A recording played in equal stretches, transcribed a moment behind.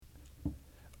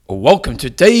Welcome to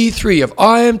day 3 of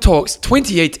IM Talks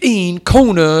 2018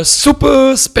 Kona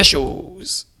Super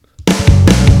Specials.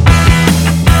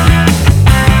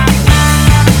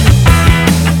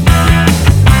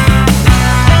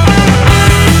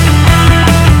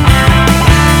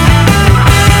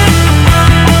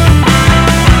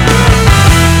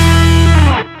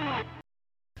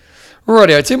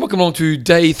 Rightio team, welcome along to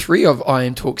day 3 of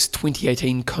IM Talks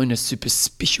 2018 Kona Super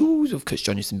Specials of Coach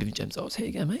John Newsom, Bevan James. How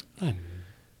you going, mate?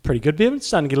 Pretty good, Bevan.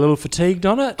 Starting to get a little fatigued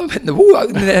on it. I'm hitting the wall.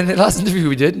 And the last interview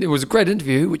we did, it was a great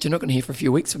interview, which you're not going to hear for a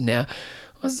few weeks from now.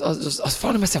 I was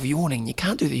finding myself yawning. You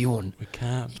can't do the yawn. We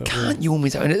can't. You can't yawn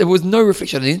myself. And there was no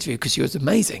reflection on the interview because she was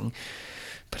amazing.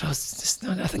 But I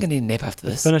think I need a nap after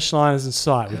this. The finish line is in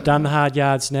sight. We've done the hard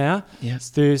yards now. Yeah.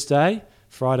 It's Thursday.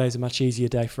 Friday's a much easier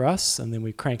day for us, and then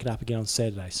we crank it up again on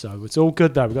Saturday. So it's all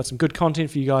good, though. We've got some good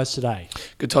content for you guys today.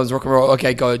 Good times, rock and roll.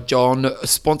 Okay, go, John.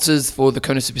 Sponsors for the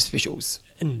Kona Super Specials.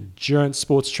 Endurance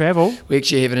Sports Travel. We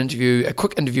actually have a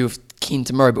quick interview with Ken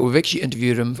tomorrow, but we've actually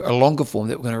interviewed him for a longer form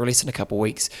that we're going to release in a couple of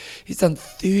weeks. He's done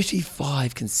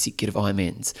 35 consecutive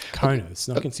Ironmans. Kona, it's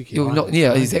not consecutive.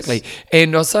 Yeah, exactly.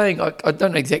 And I was saying, I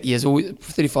don't know exactly years,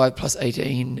 35 plus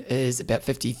 18 is about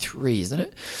 53, isn't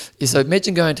it? Yeah, so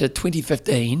imagine going to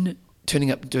 2015, turning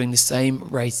up doing the same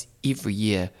race every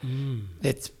year.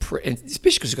 That's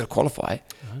especially because you've got to qualify.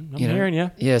 I'm hearing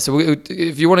you. Yeah, so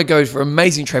if you want to go for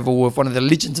amazing travel with one of the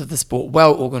legends of the sport,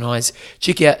 well organised,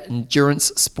 check out Endurance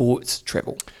Sports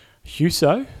Travel.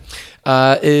 Huso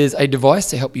is a device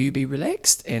to help you be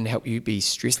relaxed and help you be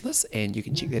stressless, and you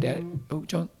can check that out. Oh,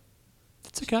 John.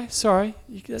 It's okay. Sorry.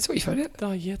 That's what you phone out?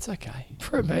 Oh, yeah, it's okay.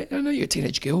 For it, mate. I know you're a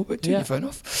teenage girl, but turn your phone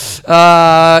off.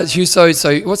 Huso,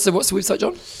 so what's the website,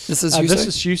 John? This is Huso? This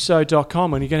is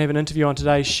Huso.com, and you're going to have an interview on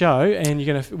today's show, and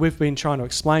we've been trying to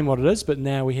explain what it is, but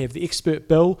now we have the expert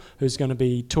Bill who's going to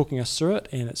be talking us through it,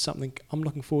 and it's something I'm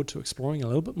looking forward to exploring a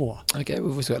little bit more. Okay,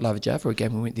 we've also got Lava Jar for a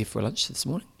game. We went there for lunch this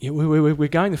morning. Yeah, we're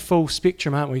going the full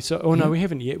spectrum, aren't we? So, no, we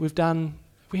haven't yet. We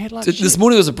had lunch. This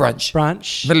morning was a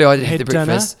brunch. Middle I had the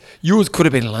breakfast. Dinner. Yours could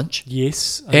have been a lunch.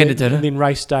 Yes. And a dinner. And then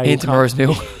race day. And tomorrow's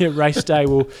meal. Yeah, race day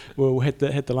we'll hit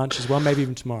the lunch as well, maybe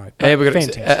even tomorrow. And we've got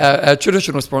fantastic. our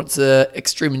traditional sponsor,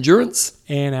 Extreme Endurance.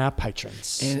 And our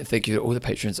patrons. And thank you to all the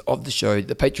patrons of the show.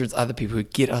 The patrons are the people who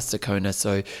get us to Kona.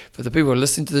 So for the people who are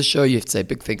listening to the show, you have to say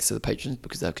big thanks to the patrons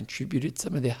because they've contributed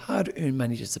some of their hard-earned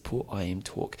money to support IM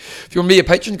Talk. If you want to be a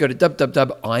patron, go to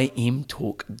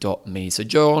www.imtalk.me. So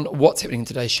John, what's happening in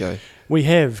today's show? We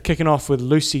have, kicking off with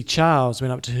Lucy Charles,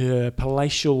 went up to her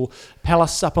palatial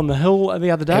palace up on the hill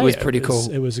the other day. It was pretty cool.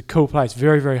 It was a cool place,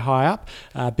 very, very high up.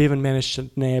 Bevan managed to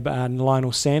nab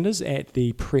Lionel Sanders at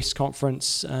the press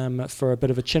conference for a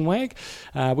bit of a chinwag.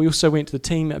 We also went to the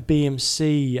Team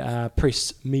BMC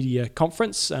press media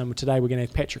conference. Today we're going to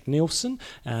have Patrick Nielsen,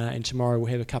 and tomorrow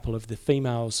we'll have a couple of the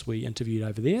females we interviewed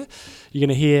over there. You're going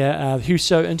to hear the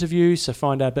Huso interview, so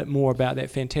find out a bit more about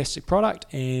that fantastic product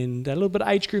and a little bit of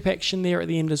age group action there at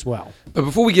the end as well. But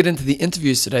before we get into the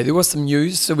interviews today, there was some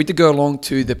news. So we did go along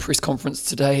to the press conference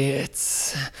today.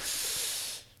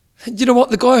 You know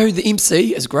what? The guy who the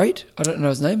MC is great. I don't know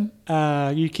his name.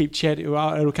 You keep chatting.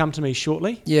 It'll come to me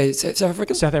shortly. Yeah, South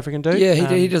African. South African dude. Yeah,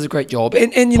 he does a great job.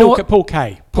 And you know what? Paul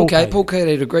K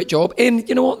did a great job. And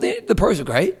you know what? The pros are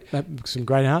great. Some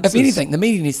great answers. If anything, the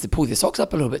media needs to pull their socks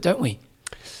up a little bit, don't we?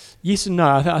 Yes and no.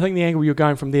 I think the angle you're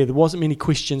going from there wasn't many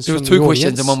questions. There was 2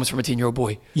 questions and one was from a 10-year-old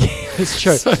boy. Yeah, that's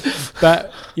true.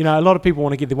 But, a lot of people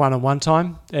want to get the one-on-one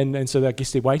time, and so I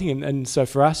guess they're waiting. And so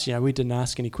for us, we didn't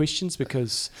ask any questions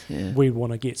because we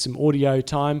want to get some audio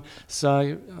time.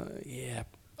 So, yeah.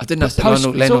 I didn't ask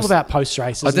Lionel. It's all about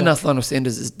post-race, I didn't ask Lionel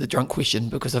Sanders the drunk question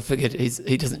because I figured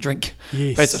he doesn't drink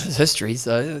based on his history,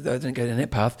 so I didn't go down that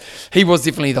path. He was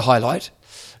definitely the highlight.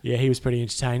 Yeah, he was pretty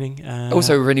entertaining.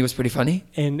 Also, Rennie was pretty funny,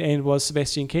 and was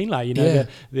Sebastian Kienle.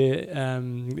 The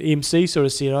MC sort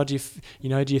of said, do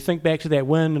you think back to that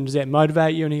win and does that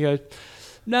motivate you? And he goes,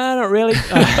 no, not really.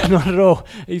 Not at all.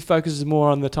 He focuses more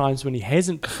on the times when he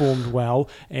hasn't performed well,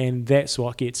 and that's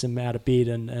what gets him out of bed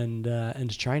and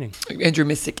into training. Andrew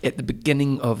Messick at the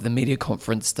beginning of the media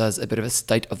conference does a bit of a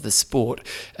state of the sport.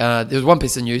 There's one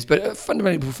piece of news, but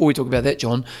fundamentally, before we talk about that,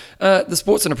 John, the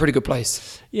sport's in a pretty good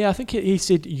place. Yeah, I think he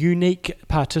said unique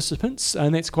participants,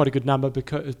 and that's quite a good number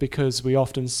because we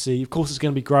often see, of course, there's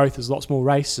going to be growth. There's lots more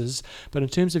races, but in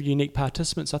terms of unique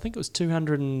participants, I think it was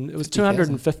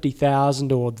 250,000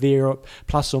 20,000 or there,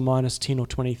 plus or minus 10 or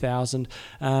 20,000.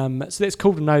 So that's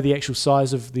cool to know the actual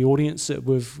size of the audience that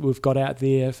we've got out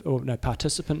there, or no,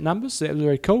 participant numbers. So that was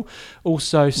very cool.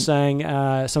 Also saying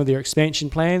some of their expansion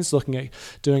plans, looking at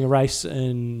doing a race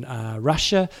in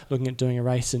Russia, looking at doing a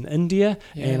race in India,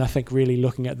 and I think really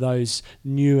looking at those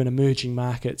new and emerging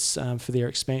markets for their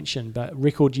expansion. But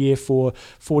record year for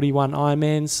 41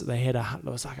 Ironmans. They had it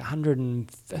was like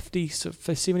 150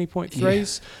 for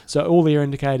 70.3s. So all their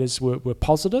indicators were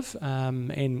positive,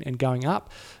 and going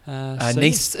up.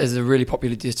 Nice is a really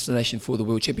popular destination for the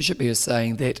World Championship. He was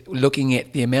saying that looking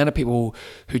at the amount of people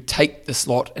who take the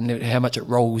slot and how much it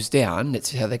rolls down,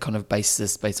 that's how they kind of base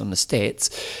this based on the stats,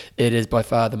 it is by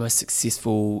far the most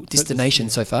successful destination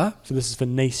so far. So this is for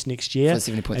Nice next year.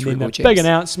 For 70.3 and then World the big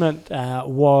announcement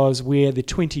was where the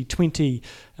 2020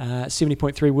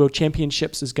 70.3 World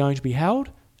Championships is going to be held.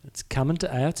 It's coming to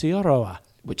Aotearoa.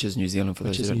 Which is New Zealand, for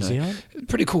those who don't know. Zealand.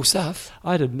 Pretty cool stuff.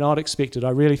 I did not expect it.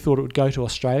 I really thought it would go to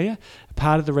Australia.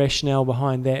 Part of the rationale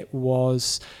behind that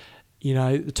was,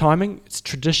 the timing. It's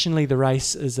traditionally the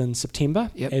race is in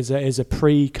September as a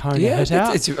pre-Kona hit out.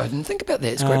 I didn't think about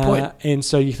that. It's a great point. And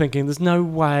so you're thinking there's no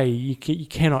way you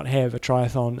cannot have a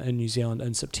triathlon in New Zealand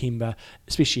in September,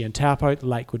 especially in Taupo. The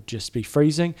lake would just be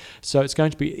freezing. So it's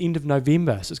going to be end of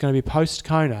November. So it's going to be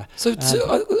post-Kona. So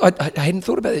I hadn't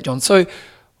thought about that, John. So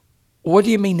what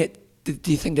do you mean that?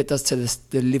 Do you think that does to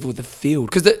the level of the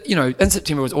field? Because in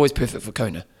September it was always perfect for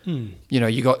Kona.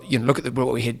 You got look at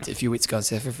what we had a few weeks ago in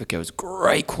South Africa. It was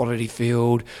great quality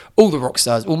field. All the rock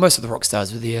stars, most of the rock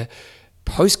stars were there.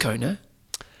 Post Kona,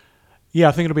 yeah,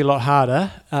 I think it'll be a lot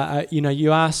harder.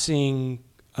 You are seeing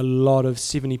a lot of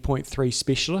 70.3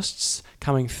 specialists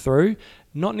coming through,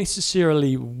 not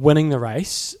necessarily winning the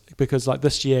race, because like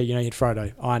this year, you had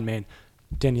Frodo, Ironman,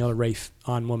 Daniela Reef,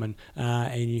 Iron Woman,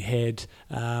 and you had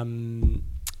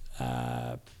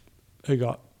who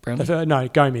got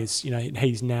Gomez.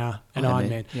 He's now an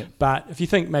Ironman. Yep. But if you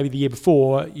think maybe the year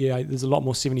before, there's a lot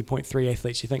more 70.3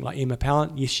 athletes. You think like Emma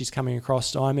Pallant, yes, she's coming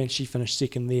across to Ironman. She finished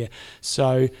second there.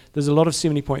 So there's a lot of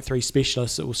 70.3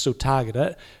 specialists that will still target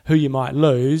it. Who you might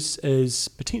lose is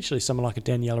potentially someone like a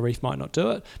Daniela Reef might not do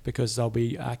it because they'll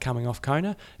be coming off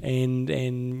Kona, and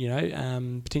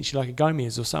potentially like a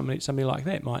Gomez or somebody like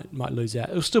that might lose out.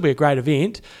 It'll still be a great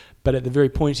event, but at the very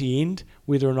pointy end,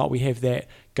 whether or not we have that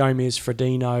Gomez,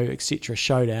 Frodeno, etc.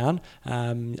 showdown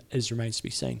remains to be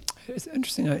seen. It's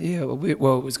interesting.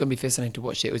 Well, it's going to be fascinating to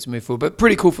watch that as we move forward. But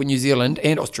pretty cool for New Zealand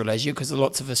and Australasia because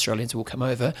lots of Australians will come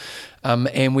over.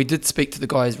 And we did speak to the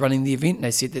guys running the event, and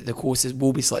they said that the courses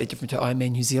will be slightly different to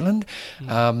Ironman New Zealand.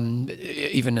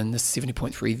 Even in the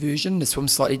 70.3 version, the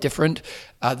swim's slightly different.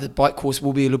 The bike course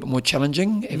will be a little bit more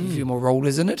challenging, have a few more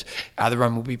rollers in it. The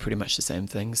run will be pretty much the same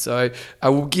thing. So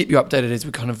we'll keep you updated as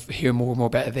we kind of hear more and more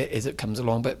about that as it comes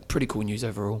along. But pretty cool news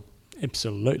overall.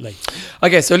 Absolutely.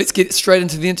 Okay, so let's get straight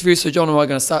into the interview. So John and I are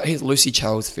going to start. Here's Lucy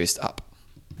Charles first up.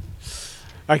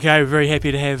 Okay, we're very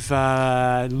happy to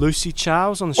have Lucy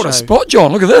Charles on the show. What a spot,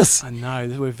 John. Look at this. I know,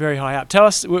 we're very high up. Tell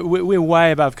us, we're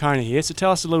way above Kona here, so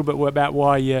tell us a little bit about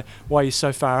why you're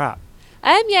so far up.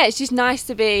 It's just nice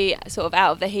to be sort of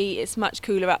out of the heat. It's much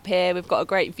cooler up here. We've got a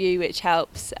great view, which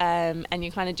helps, and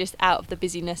you're kind of just out of the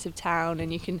busyness of town,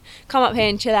 and you can come up here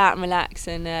and chill out and relax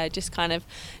and just kind of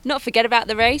not forget about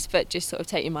the race, but just sort of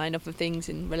take your mind off of things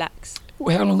and relax.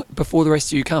 Well, how long before the race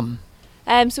do you come?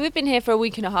 So we've been here for a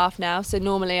week and a half now, so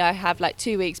normally I have like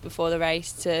 2 weeks before the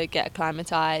race to get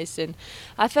acclimatised, and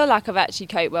I feel like I've actually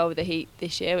coped well with the heat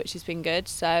this year, which has been good.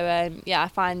 So I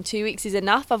find 2 weeks is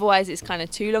enough, otherwise it's kind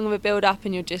of too long of a build up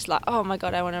and you're just like, oh my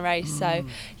god, I want to race. So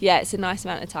it's a nice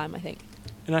amount of time, I think.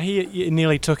 And I hear you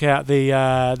nearly took out the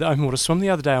open water swim the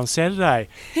other day on Saturday.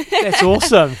 That's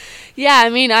awesome. Yeah, I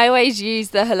mean, I always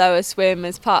use the Haloa swim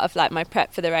as part of like my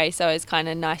prep for the race, so it's kind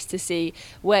of nice to see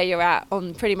where you're at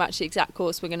on pretty much the exact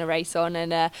course we're going to race on,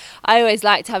 and I always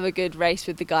like to have a good race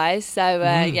with the guys, so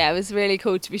it was really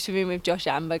cool to be swimming with Josh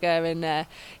Amberger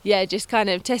and just kind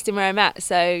of testing where I'm at,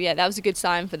 so that was a good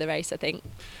sign for the race, I think.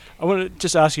 I want to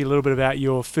just ask you a little bit about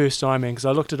your first Ironman, because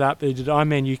I looked it up. You did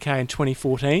Ironman UK in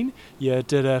 2014. You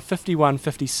did a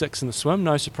 51.56 in the swim,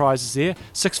 no surprises there.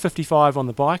 6.55 on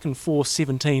the bike and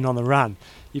 4.17 on the run.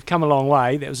 You've come a long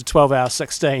way. That was a 12-hour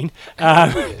 16.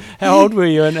 How old were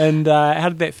you, and how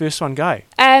did that first one go?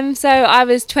 So I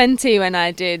was 20 when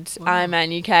I did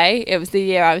Ironman UK. It was the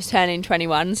year I was turning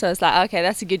 21, so I was like, okay,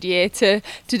 that's a good year to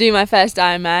do my first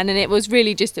Ironman, and it was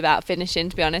really just about finishing,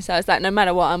 to be honest. I was like, no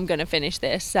matter what, I'm going to finish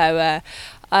this. So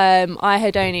I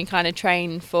had only kind of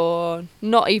trained for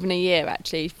not even a year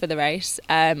actually for the race.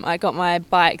 I got my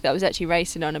bike that I was actually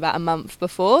racing on about a month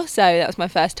before, so that was my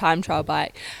first time trial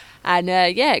bike. And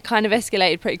it kind of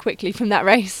escalated pretty quickly from that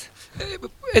race.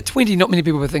 At 20, not many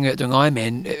people were thinking about doing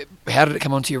Ironman. How did it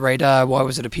come onto your radar? Why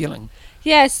was it appealing?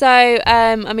 Yeah, so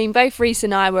both Reese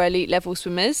and I were elite level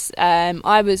swimmers.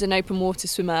 I was an open water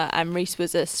swimmer and Reese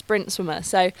was a sprint swimmer.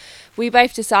 So we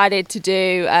both decided to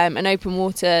do an open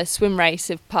water swim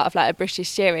race as part of like a British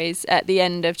series at the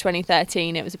end of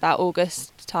 2013. It was about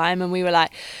August time, and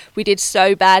we did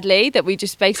so badly that we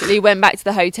just basically went back to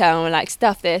the hotel and were like,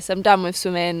 stuff this, I'm done with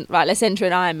swimming, right, let's enter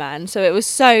an Ironman. So it was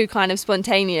so kind of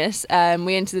spontaneous.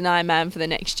 We entered an Ironman for the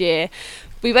next year.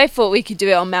 We both thought we could do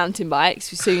it on mountain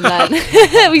bikes. We soon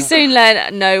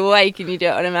learned no way can you do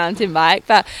it on a mountain bike.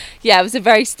 But yeah, it was a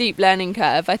very steep learning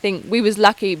curve. I think we was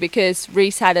lucky because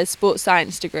Reese had a sports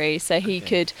science degree, so he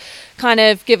could kind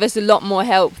of give us a lot more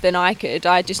help than I could.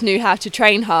 I just knew how to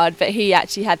train hard, but he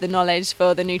actually had the knowledge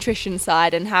for the nutrition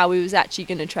side and how we was actually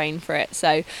going to train for it.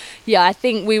 So yeah, I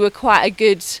think we were quite a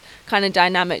good kind of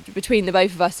dynamic between the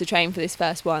both of us to train for this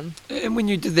first one. And when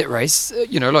you did that race,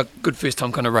 like good first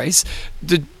time kind of race,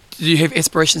 did you have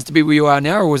aspirations to be where you are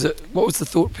now, or what was the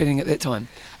thought planning at that time?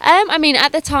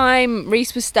 At the time,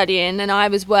 Reese was studying and I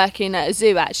was working at a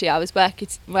zoo. Actually, I was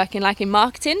working like in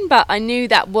marketing, but I knew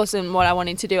that wasn't what I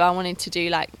wanted to do. I wanted to do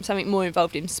like something more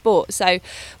involved in sport. So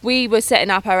we were setting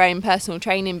up our own personal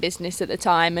training business at the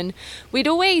time, and we'd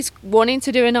always wanted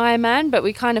to do an Ironman, but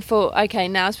we kind of thought, okay,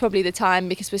 now's probably the time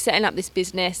because we're setting up this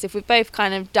business. If we've both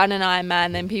kind of done an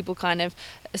Ironman, then people kind of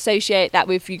associate that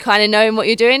with you kind of knowing what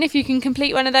you're doing if you can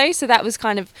complete one of those. So that was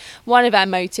kind of one of our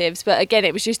motives, but again,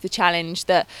 it was just the challenge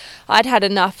that I'd had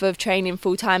enough of training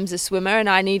full time as a swimmer, and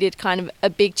I needed kind of a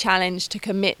big challenge to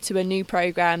commit to a new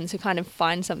program to kind of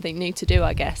find something new to do,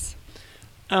 I guess.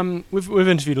 We've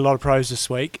interviewed a lot of pros this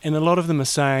week, and a lot of them are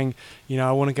saying,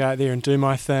 I want to go out there and do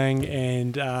my thing,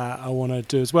 and I want to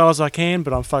do as well as I can,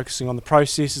 but I'm focusing on the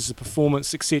processes, the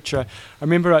performance, etc. I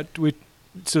remember we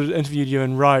sort of interviewed you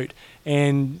and wrote,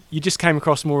 and you just came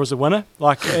across more as a winner.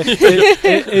 Like,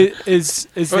 is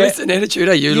that's an attitude,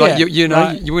 are you? Yeah,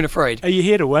 you weren't afraid. Are you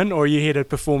here to win, or are you here to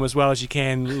perform as well as you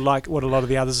can, like what a lot of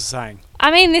the others are saying?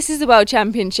 This is the World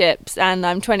Championships and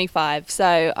I'm 25,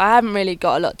 so I haven't really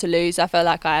got a lot to lose. I feel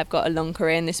like I have got a long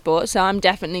career in this sport, so I'm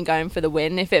definitely going for the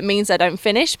win. If it means I don't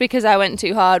finish because I went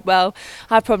too hard, well,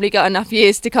 I've probably got enough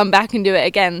years to come back and do it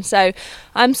again. So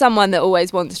I'm someone that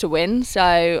always wants to win,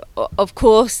 so of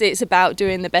course it's about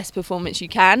doing the best performance you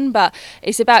can, but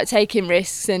it's about taking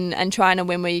risks and trying to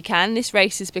win where you can. This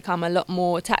race has become a lot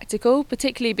more tactical,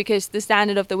 particularly because the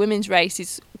standard of the women's race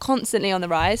is constantly on the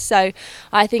rise, so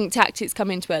I think tactics come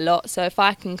into it a lot. So if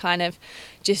I can kind of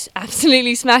just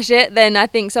absolutely smash it, then I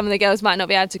think some of the girls might not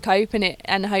be able to cope in it,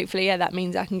 and hopefully that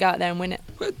means I can go out there and win it.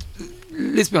 But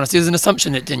let's be honest, there's an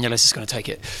assumption that Daniela's just going to take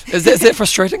it. Is that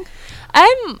frustrating?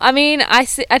 I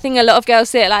think a lot of girls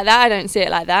see it like that. I don't see it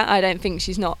like that. I don't think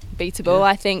she's not beatable. Yeah.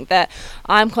 I think that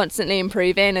I'm constantly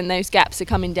improving and those gaps are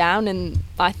coming down, and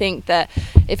I think that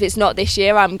if it's not this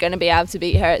year, I'm going to be able to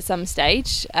beat her at some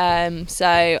stage.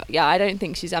 So yeah, I don't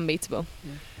think she's unbeatable.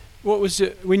 Yeah. What was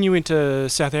it when you went to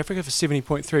South Africa for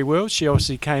 70.3 Worlds? She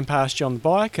obviously came past you on the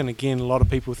bike, and again, a lot of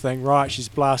people think, right, she's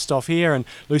blast off here, and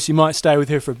Lucy might stay with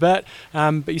her for a bit,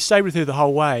 but you stayed with her the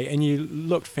whole way, and you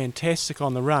looked fantastic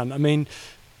on the run.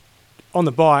 On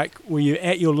the bike, were you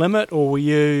at your limit, or were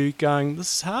you going,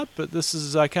 this is hard, but this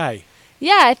is okay?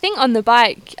 Yeah, I think on the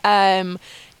bike,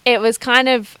 it was kind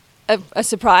of a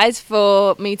surprise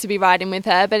for me to be riding with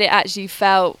her, but it actually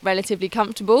felt relatively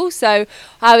comfortable. So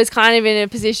I was kind of in a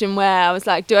position where I was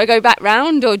like, do I go back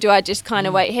round or do I just kind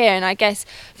of wait here? And I guess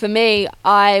for me,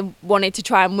 I wanted to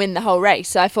try and win the whole race.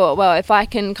 So I thought, well, if I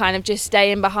can kind of just stay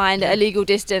in behind at a legal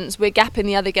distance, we're gapping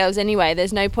the other girls anyway.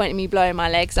 There's no point in me blowing my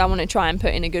legs. I want to try and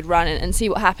put in a good run and see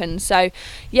what happens. So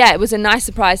yeah, it was a nice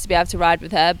surprise to be able to ride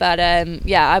with her. But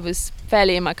I was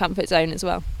fairly in my comfort zone as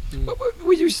well.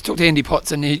 We used to talk to Andy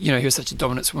Potts, and he was such a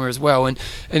dominant swimmer as well, and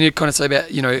he'd kind of say about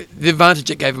the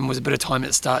advantage it gave him was a bit of time at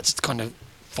the start to kind of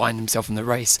find himself in the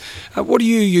race. What do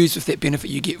you use with that benefit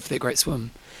you get for that great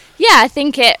swim? Yeah, I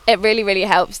think it really, really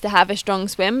helps to have a strong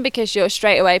swim because you're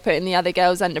straight away putting the other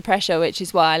girls under pressure, which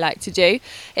is what I like to do.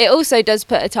 It also does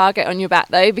put a target on your back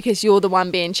though, because you're the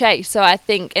one being chased. So I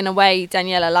think in a way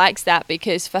Daniela likes that,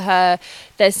 because for her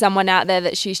there's someone out there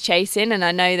that she's chasing, and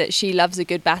I know that she loves a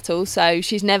good battle, so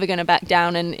she's never going to back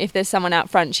down, and if there's someone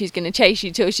out front she's going to chase you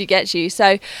till she gets you.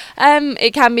 So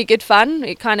it can be good fun.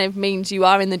 It kind of means you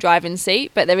are in the driving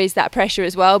seat, but there is that pressure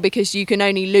as well because you can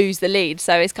only lose the lead,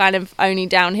 so it's kind of only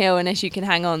downhill unless you can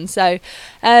hang on. So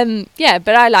but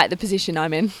I like the position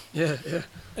I'm in. Yeah.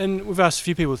 And we've asked a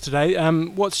few people today,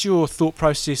 what's your thought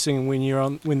processing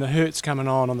when the hurt's coming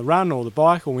on the run or the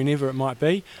bike or whenever it might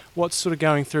be? What's sort of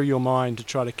going through your mind to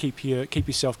try to keep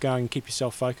yourself going, keep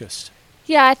yourself focused?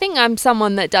 Yeah, I think I'm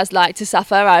someone that does like to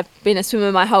suffer. I've been a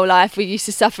swimmer my whole life. We used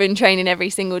to suffer in training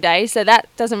every single day, so that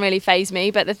doesn't really faze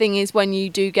me. But the thing is, when you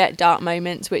do get dark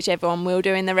moments, which everyone will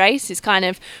do in the race, it's kind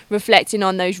of reflecting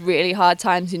on those really hard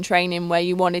times in training where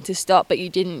you wanted to stop but you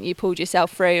didn't. You pulled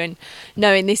yourself through, and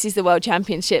knowing this is the World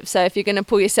Championship, so if you're going to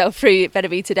pull yourself through, it better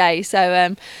be today.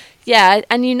 So yeah,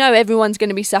 and everyone's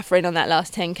going to be suffering on that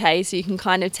last 10k, so you can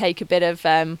kind of take a bit of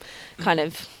a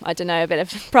bit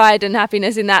of pride and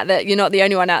happiness in that you're not the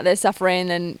only one out there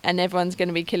suffering, and everyone's going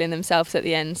to be killing themselves at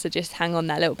the end, so just hang on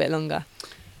that little bit longer.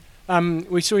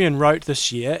 We saw you in Roth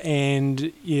this year,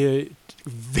 and you're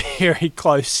very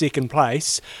close second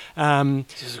place.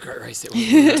 This was a great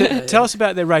race. Tell us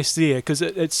about that race there, because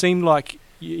it seemed like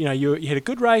you had a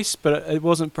good race, but it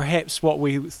wasn't perhaps what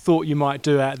we thought you might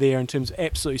do out there in terms of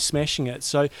absolutely smashing it.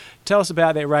 So tell us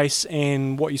about that race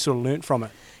and what you sort of learnt from it.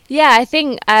 Yeah, I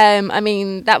think,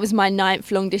 that was my 9th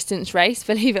long distance race,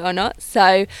 believe it or not.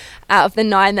 So out of the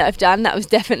 9 that I've done, that was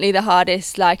definitely the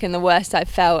hardest, and the worst I've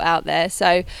felt out there.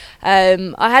 So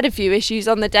I had a few issues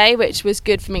on the day, which was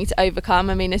good for me to overcome.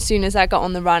 As soon as I got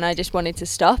on the run, I just wanted to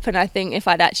stop. And I think if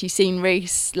I'd actually seen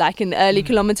Reece, in the early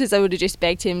kilometres, I would have just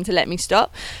begged him to let me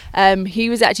stop. He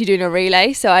was actually doing a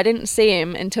relay, so I didn't see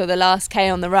him until the last K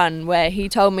on the run, where he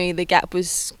told me the gap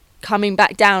was coming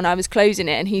back down, I was closing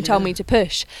it, and he told me to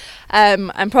push,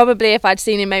 and probably if I'd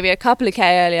seen him maybe a couple of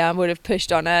K earlier, I would have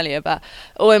pushed on earlier, but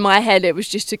all in my head it was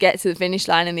just to get to the finish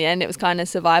line. In the end, it was kind of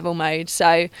survival mode.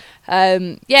 So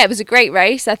it was a great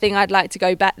race. I think I'd like to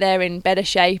go back there in better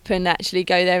shape and actually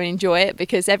go there and enjoy it,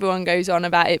 because everyone goes on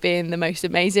about it being the most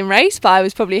amazing race, but I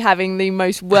was probably having the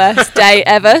most worst day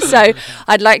ever. So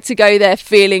I'd like to go there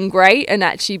feeling great and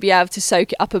actually be able to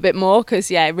soak it up a bit more,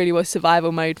 because it really was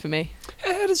survival mode for me.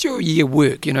 How does your year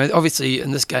work? Obviously in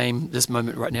this game, this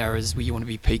moment right now is where you want to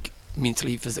be peak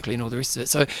mentally, physically, and all the rest of it.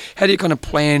 So how do you kind of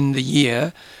plan the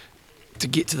year to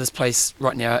get to this place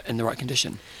right now in the right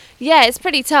condition? Yeah, it's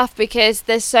pretty tough because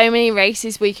there's so many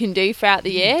races we can do throughout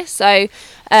the year. So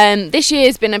this year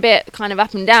has been a bit kind of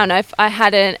up and down. I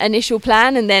had an initial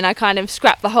plan, and then I kind of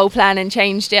scrapped the whole plan and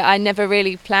changed it. I never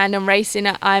really planned on racing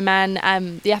at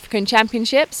Ironman, the African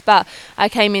Championships, but I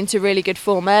came into really good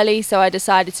form early, so I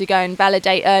decided to go and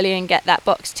validate early and get that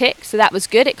box ticked. So that was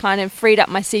good. It kind of freed up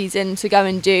my season to go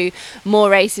and do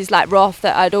more races like Roth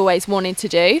that I'd always wanted to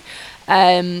do.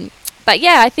 But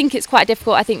yeah, I think it's quite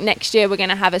difficult. I think next year we're going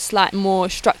to have a slight more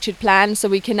structured plan so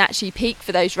we can actually peak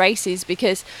for those races,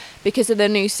 because of the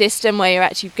new system where you're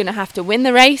actually going to have to win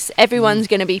the race, everyone's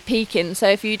going to be peaking. So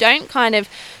if you don't kind of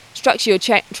structure your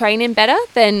training better,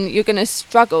 then you're going to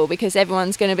struggle, because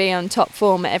everyone's going to be on top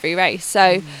form at every race.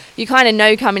 So you kind of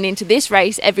know coming into this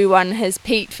race, everyone has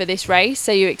peaked for this race,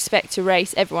 so you expect to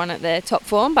race everyone at their top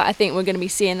form. But I think we're going to be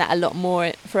seeing that a lot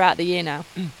more throughout the year now.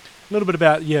 A little bit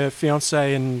about your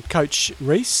fiance and coach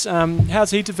Reece.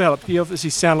 How's he developed? You obviously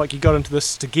sound like you got into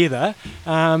this together.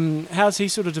 How's he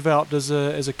sort of developed as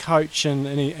a coach,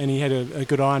 and he had a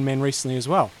good Ironman recently as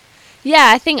well?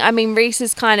 Yeah, I think, Reece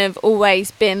has kind of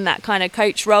always been that kind of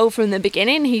coach role from the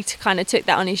beginning. He kind of took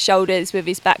that on his shoulders with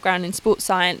his background in sports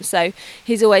science, so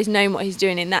he's always known what he's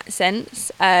doing in that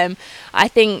sense. I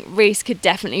think Reece could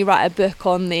definitely write a book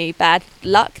on the bad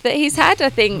luck that he's had. I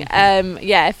think,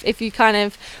 if you kind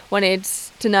of wanted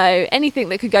to know anything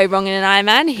that could go wrong in an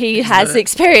Ironman, he has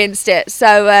experienced it.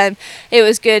 So it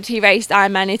was good. He raced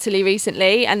Ironman Italy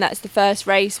recently, and that's the first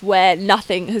race where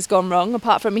nothing has gone wrong,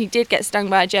 apart from he did get stung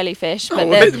by a jellyfish. But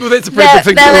that's a pretty good thing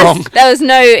to go wrong. There was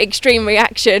no extreme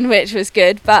reaction, which was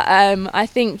good. But I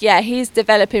think, he's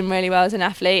developing really well as an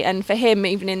athlete. And for him,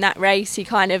 even in that race, he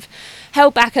kind of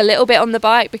held back a little bit on the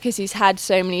bike because he's had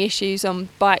so many issues on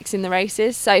bikes in the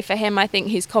races. So for him, I think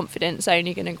his confidence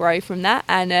only going to grow from that.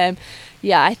 And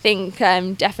I think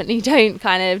definitely don't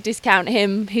kind of discount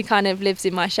him. He kind of lives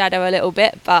in my shadow a little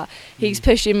bit, but he's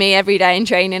pushing me every day in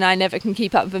training. I never can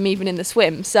keep up with him even in the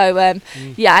swim. So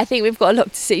I think we've got a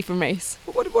lot to see from Reece.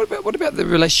 What about the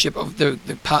relationship of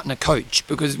the partner coach?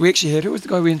 Because we actually had, who was the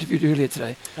guy we interviewed earlier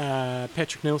today?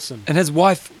 Patrick Nelson. And his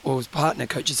wife or his partner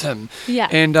coaches him. Yeah.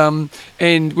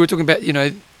 And we were talking about,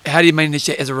 how do you manage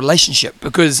that as a relationship?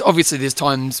 Because obviously there's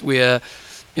times where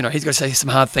he's got to say some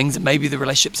hard things, and maybe the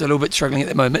relationship's a little bit struggling at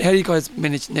the moment. How do you guys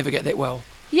manage to navigate that well?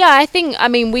 Yeah, I think,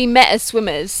 we met as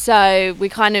swimmers, so we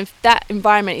that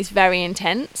environment is very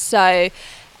intense. So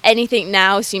anything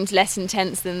now seems less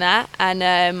intense than that. And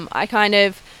I kind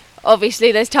of,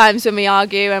 obviously there's times when we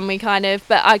argue and we kind of,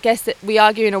 but I guess that we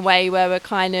argue in a way where we're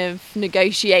kind of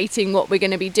negotiating what we're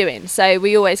going to be doing. So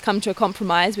we always come to a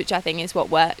compromise, which I think is what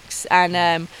works.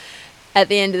 And at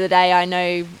the end of the day, I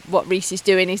know what Reese is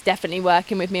doing is definitely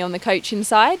working with me on the coaching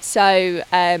side. So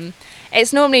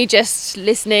it's normally just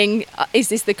listening, is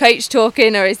this the coach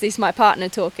talking or is this my partner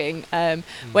talking?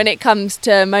 When it comes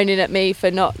to moaning at me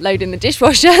for not loading the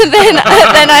dishwasher, then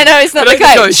I know it's not the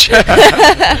coach.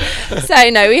 So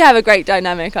no, we have a great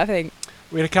dynamic, I think.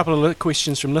 We had a couple of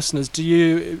questions from listeners. Do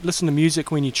you listen to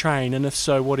music when you train, and if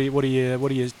so, what are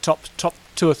your top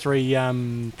 2 or 3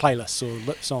 playlists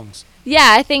or songs? Yeah,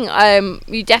 I think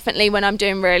you definitely, when I'm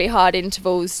doing really hard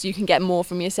intervals, you can get more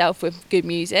from yourself with good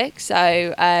music.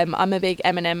 So I'm a big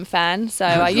Eminem fan, so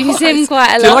I use him quite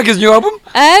a lot. Do you like his new album?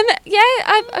 Yeah,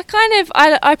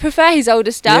 I prefer his older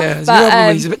stuff. Yeah, his but, new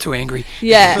album, he's a bit too angry.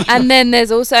 Yeah, and then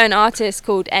there's also an artist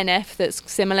called NF that's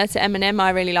similar to Eminem. I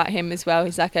really like him as well.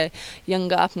 He's like a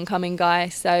younger up-and-coming guy.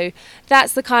 So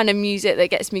that's the kind of music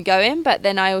that gets me going. But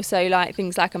then I also like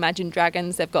things like Imagine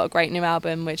Dragons. They've got a great new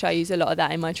album, which I use a lot of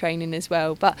that in my training as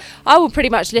well. But I will pretty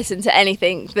much listen to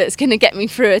anything that's going to get me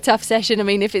through a tough session. I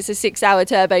mean, if it's a 6-hour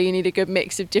turbo, you need a good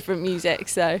mix of different music.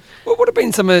 So, well, what have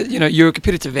been some of, you're a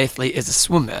competitive athlete as a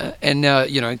swimmer, and now,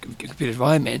 competitive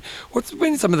Ironman. What's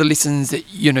been some of the lessons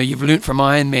that, you've learnt from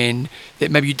Ironman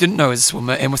that maybe you didn't know as a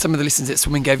swimmer, and what some of the lessons that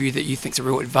swimming gave you that you think's a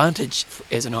real advantage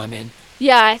as an Ironman?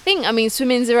 Yeah, I think,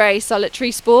 swimming's a very solitary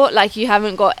sport. Like, you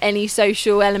haven't got any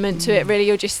social element to it, really.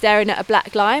 You're just staring at a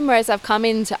black line. Whereas I've come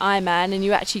into Ironman and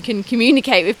you actually can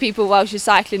communicate with people whilst you're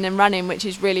cycling and running, which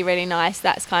is really, really nice.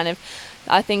 That's kind of,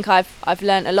 I think I've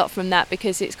learned a lot from that,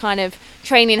 because it's kind of,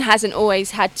 training hasn't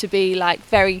always had to be like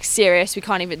very serious. We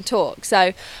can't even talk.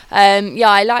 So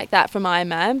I like that from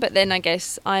Ironman. But then I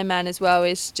guess Ironman as well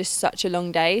is just such a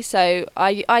long day. So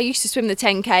I used to swim the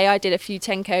 10k. I did a few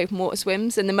 10k open water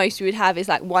swims, and the most you would have is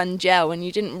like one gel, and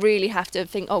you didn't really have to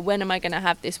think, oh, when am I going to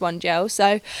have this one gel?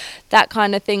 So that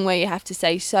kind of thing where you have to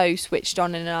stay so switched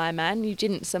on in an Ironman, you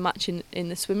didn't so much in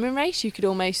the swimming race. You could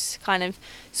almost kind of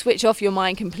switch off your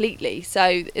mind completely.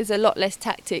 So there's a lot less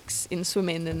tactics in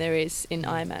swimming than there is in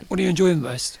Ironman. What do you enjoy the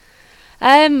most?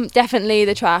 Definitely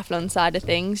the triathlon side of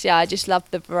things. Yeah, I just love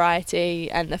the variety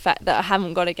and the fact that I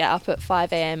haven't got to get up at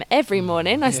 5 a.m. every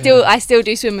morning. I still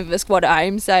do swim with the squad at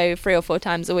home, so 3 or 4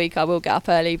 times a week I will get up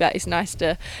early, but it's nice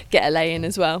to get a lay in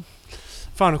as well.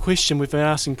 Final question we've been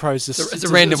asking pros. It's a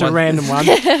random one.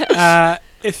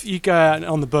 If you go out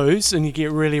on the booze and you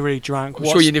get really, really drunk, I'm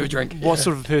sure you never drink. What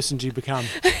sort of person do you become?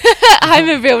 I'm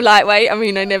a real lightweight.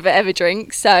 I never ever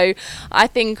drink. So I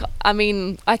think,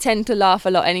 I tend to laugh a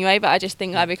lot anyway, but I just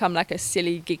think I become like a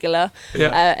silly giggler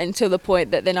until the point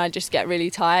that then I just get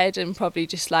really tired and probably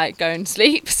just like go and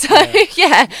sleep. So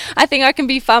I think I can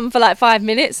be fun for like 5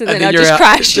 minutes and then I just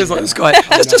crash. Just like this guy.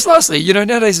 just lastly,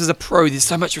 nowadays as a pro, there's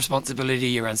so much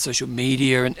responsibility around social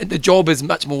media, and the job is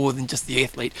much more than just the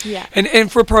athlete. Yeah.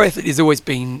 And for a pro athlete, there's always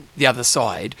been the other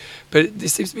side, but there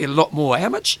seems to be a lot more. How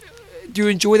much do you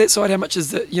enjoy that side? How much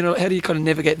is that? How do you kind of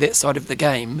navigate that side of the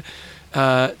game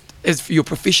as for your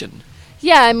profession?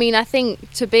 Yeah, I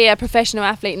think to be a professional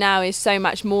athlete now is so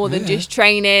much more than just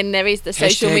training. There is the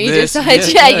social media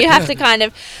side. You have to kind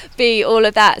of be all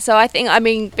of that. So I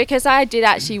think, because I did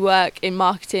actually work in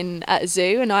marketing at a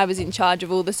zoo and I was in charge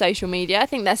of all the social media, I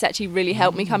think that's actually really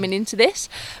helped me coming into this.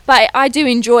 But I do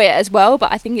enjoy it as well,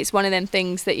 but I think it's one of them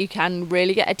things that you can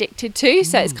really get addicted to.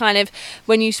 So it's kind of,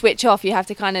 when you switch off, you have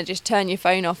to kind of just turn your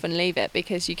phone off and leave it,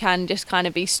 because you can just kind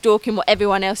of be stalking what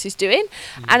everyone else is doing.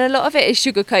 And a lot of it is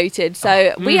sugar-coated. So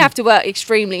we have to work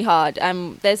extremely hard,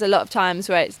 and there's a lot of times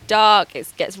where it's dark, it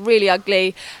gets really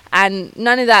ugly, and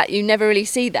none of that, you never really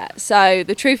see that. So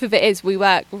the truth of it is we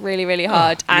work really, really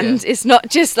hard, and it's not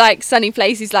just like sunny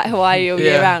places like Hawaii all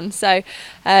year round. So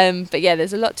but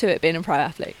there's a lot to it being a pro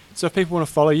athlete. So if people want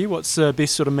to follow you, what's the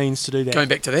best sort of means to do that? Going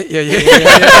back to that,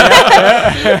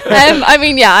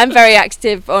 I'm very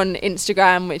active on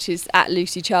Instagram, which is at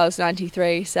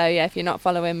LucyCharles93. So if you're not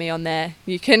following me on there,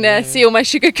 you can see all my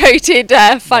sugar-coated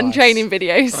fun training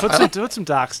videos. Put some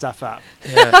dark stuff up.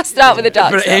 I'll start with the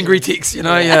dark stuff. Angry ticks,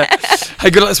 Hey,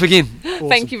 good luck this weekend. Awesome.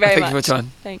 Thank you very much. Thank you for your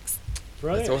time. Thanks.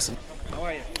 Brilliant. That's awesome. How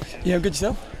are you? Yeah, good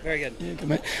yourself? Very good. Yeah, good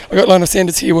mate. I've got Lionel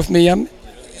Sanders here with me.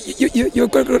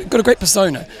 You've got a great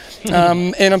persona,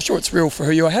 and I'm sure it's real for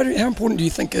who you are. How important do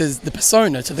you think is the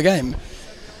persona to the game?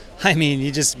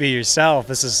 You just be yourself.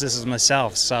 This is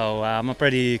myself. So I'm a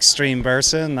pretty extreme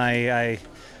person. I've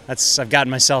gotten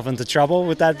myself into trouble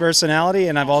with that personality,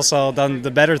 and I've also done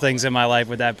the better things in my life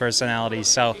with that personality.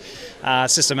 So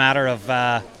it's just a matter of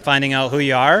finding out who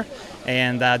you are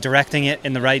and directing it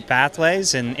in the right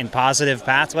pathways, in positive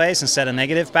pathways instead of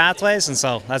negative pathways. And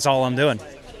so that's all I'm doing.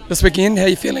 This weekend, how are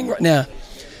you feeling right now?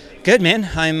 Good, man.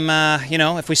 I'm,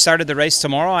 if we started the race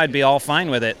tomorrow, I'd be all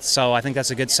fine with it. So I think that's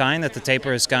a good sign that the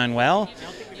taper has gone well.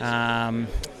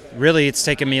 Really, it's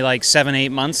taken me like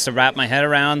 7-8 months to wrap my head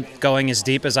around going as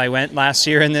deep as I went last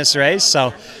year in this race.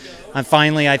 So I'm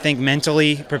finally, I think,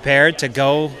 mentally prepared to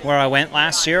go where I went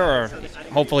last year, or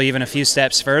hopefully even a few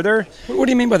steps further. What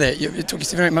do you mean by that? It took you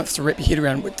 7 or 8 months to wrap your head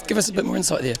around. Give us a bit more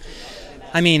insight there.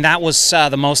 I mean, that was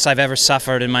the most I've ever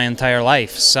suffered in my entire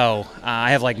life. So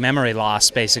I have like memory loss,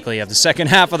 basically, of the second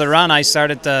half of the run. I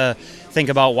started to think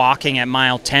about walking at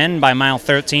mile 10. By mile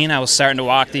 13, I was starting to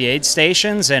walk the aid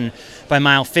stations. And by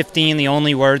mile 15, the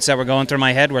only words that were going through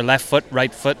my head were left foot,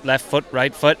 right foot, left foot,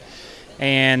 right foot.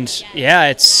 And yeah,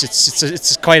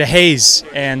 it's quite a haze.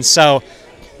 And so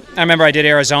I remember I did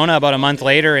Arizona about a month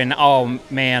later, and oh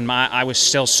man, I was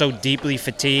still so deeply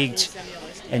fatigued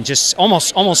and just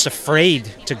almost afraid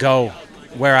to go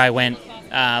where I went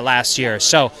last year.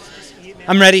 So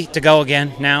I'm ready to go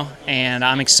again now, and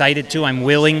I'm excited to. I'm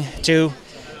willing to.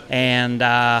 And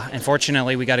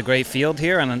unfortunately, we got a great field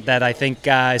here, and that I think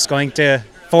is going to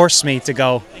force me to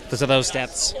go to those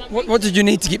depths. What did you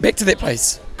need to get back to that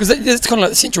place? Because it's kind of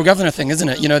like the central governor thing, isn't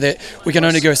it? You know, that we can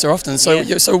only go so often. So,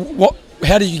 Yeah.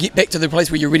 How did you get back to the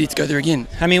place where you're ready to go there again?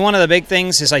 I mean, one of the big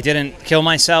things is I didn't kill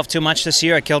myself too much this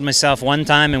year. I killed myself one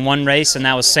time in one race, and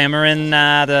that was Samarin,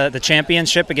 the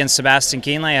championship against Sebastian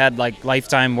Kienle. I had like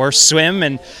lifetime worst swim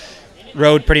and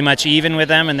rode pretty much even with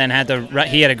him, and then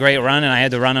he had a great run, and I had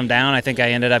to run him down. I think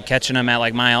I ended up catching him at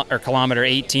like kilometer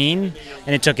 18,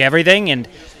 and it took everything. And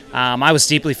I was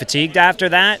deeply fatigued after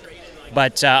that,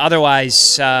 but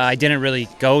otherwise I didn't really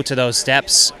go to those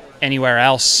depths anywhere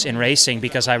else in racing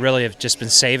because I really have just been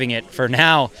saving it for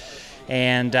now.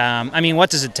 And I mean,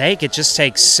 what does it take? It just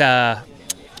takes an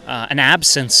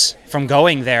absence from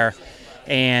going there.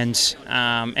 And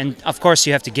of course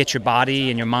you have to get your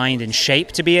body and your mind in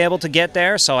shape to be able to get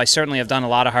there. So I certainly have done a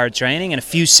lot of hard training. In a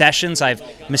few sessions I've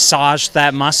massaged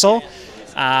that muscle,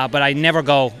 but I never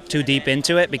go too deep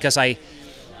into it because I'm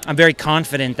very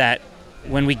confident that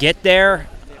when we get there,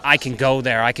 I can go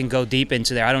there. I can go deep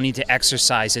into there. I don't need to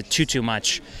exercise it too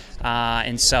much.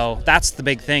 And so that's the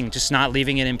big thing, just not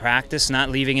leaving it in practice, not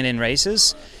leaving it in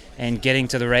races, and getting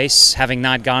to the race, having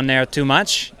not gone there too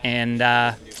much, and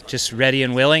just ready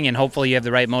and willing, and hopefully you have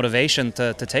the right motivation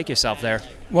to take yourself there.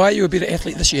 Why are you a better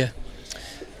athlete this year?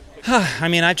 I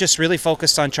mean, I've just really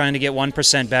focused on trying to get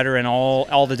 1% better in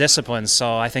all the disciplines.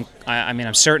 So I think,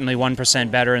 I'm certainly 1%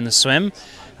 better in the swim.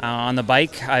 On the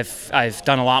bike, I've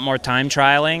done a lot more time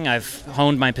trialing. I've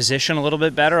honed my position a little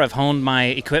bit better. I've honed my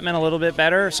equipment a little bit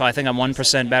better. So I think I'm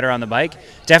 1% better on the bike.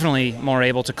 Definitely more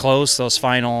able to close those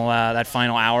that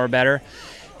final hour better.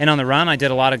 And on the run, I did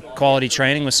a lot of quality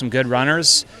training with some good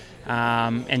runners,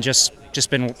 and just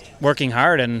been working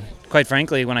hard. And quite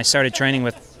frankly, when I started training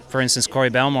with, for instance, Corey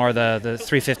Belmore, the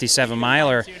 357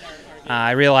 miler,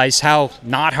 I realized how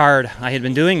not hard I had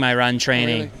been doing my run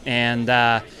training. Really?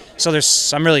 And so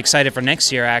I'm really excited for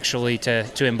next year, actually,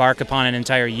 to embark upon an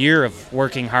entire year of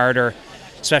working harder,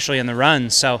 especially in the run.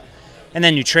 So, and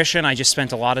then nutrition, I just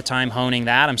spent a lot of time honing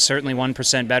that. I'm certainly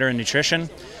 1% better in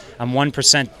nutrition. I'm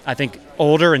 1%, I think,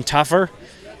 older and tougher.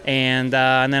 And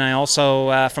then I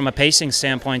also, from a pacing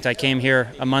standpoint, I came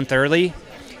here a month early,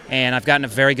 and I've gotten a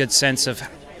very good sense of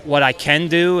what I can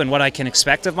do and what I can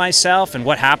expect of myself and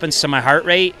what happens to my heart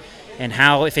rate, and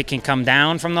how if it can come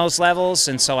down from those levels.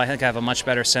 And so I think I have a much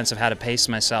better sense of how to pace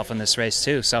myself in this race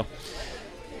too. So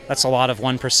that's a lot of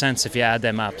 1% if you add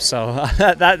them up. So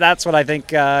that's what I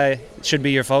think should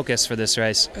be your focus for this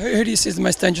race. Who do you see as the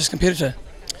most dangerous competitor?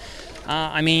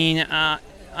 I mean,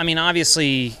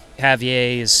 obviously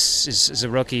Javier is a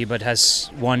rookie, but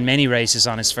has won many races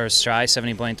on his first try,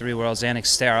 70.3 Worlds and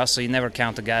Xterra, so you never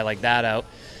count a guy like that out.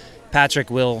 Patrick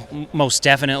will most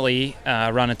definitely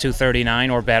run a 2:39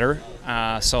 or better,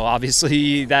 so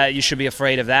obviously that you should be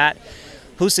afraid of that.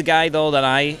 Who's the guy though that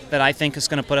I think is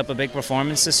going to put up a big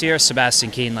performance this year?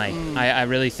 Sebastian Kienle. I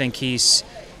really think he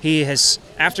has,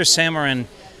 after Samarin,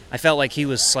 I felt like he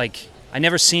was like, I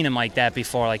never seen him like that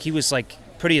before. Like he was like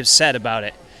pretty upset about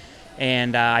it,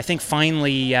 and I think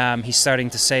finally he's starting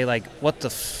to say like, what the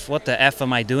f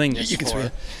am I doing this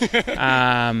for?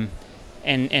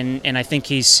 And I think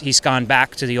he's gone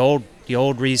back to the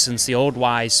old reasons, the old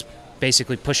whys,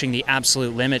 basically pushing the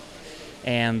absolute limit.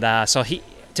 And so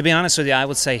To be honest with you, I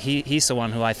would say he's the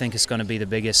one who I think is going to be the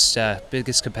biggest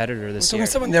competitor this year.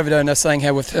 Someone the other day, and they're saying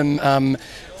how with him,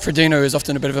 Frodeno is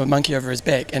often a bit of a monkey over his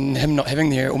back, and him not having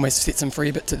there almost sets him free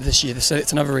a bit this year. So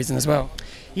that's another reason as well.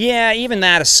 Yeah, even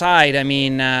that aside, I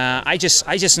mean, I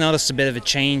just noticed a bit of a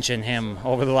change in him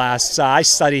over the last. I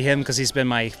study him because he's been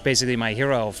basically my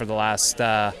hero for the last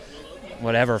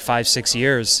 5-6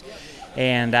 years.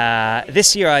 And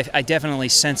this year, I definitely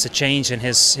sense a change in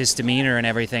his demeanor and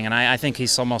everything. And I think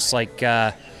he's almost like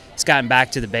he's gotten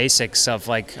back to the basics of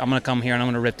like, I'm going to come here and I'm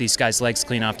going to rip these guys' legs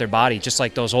clean off their body, just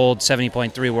like those old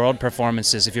 70.3 world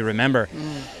performances, if you remember.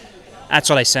 That's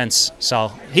what I sense.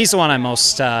 So he's the one I'm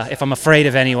most, if I'm afraid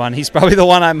of anyone, he's probably the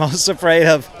one I'm most afraid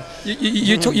of.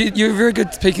 You're very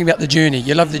good speaking about the journey.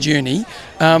 You love the journey.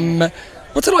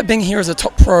 What's it like being here as a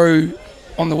top pro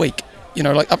on the week? You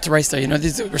know, like up to race day, you know,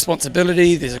 there's a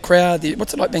responsibility, there's a crowd.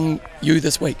 What's it like being you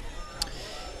this week?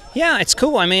 Yeah, it's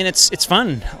cool. I mean, it's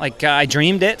fun. Like, I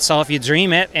dreamed it, so if you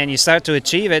dream it and you start to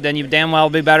achieve it, then you damn well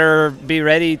better be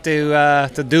ready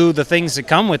to do the things that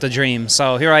come with the dream.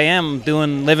 So here I am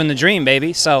living the dream,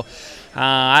 baby. So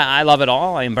I love it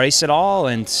all. I embrace it all,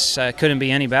 and couldn't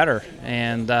be any better.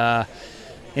 And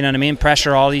you know what I mean?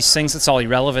 Pressure, all these things, it's all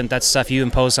irrelevant. That's stuff you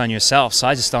impose on yourself. So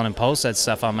I just don't impose that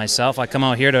stuff on myself. I come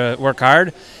out here to work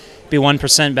hard, be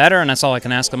 1% better, and that's all I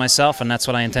can ask of myself, and that's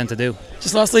what I intend to do.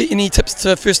 Just lastly, any tips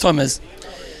to first-timers?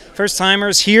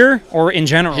 First-timers here or in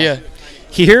general?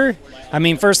 Here, I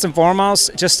mean, first and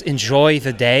foremost, just enjoy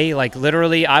the day. Like,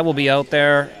 literally, I will be out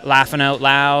there laughing out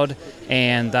loud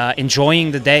and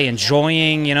enjoying the day,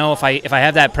 enjoying, you know, if I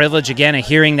have that privilege, again, of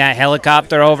hearing that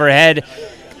helicopter overhead,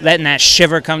 letting that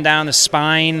shiver come down the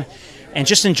spine, and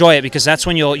just enjoy it, because that's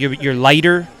when you're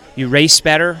lighter, you race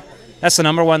better. That's the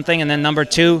number one thing. And then number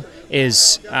two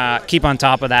is keep on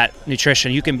top of that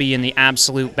nutrition. You can be in the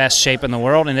absolute best shape in the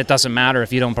world, and it doesn't matter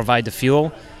if you don't provide the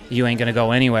fuel, you ain't going to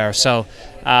go anywhere. So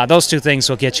those two things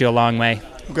will get you a long way.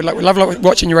 Good luck. We love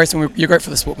watching you race, and you're great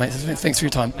for the sport, mate. Thanks for your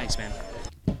time. Thanks, man.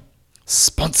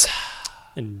 Sponsor.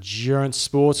 Endurance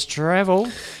Sports Travel.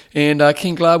 And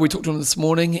Ken Glad, we talked to him this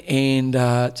morning, and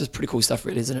just pretty cool stuff,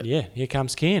 really, isn't it? Yeah, here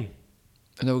comes Ken.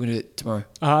 I know we're going to do it tomorrow.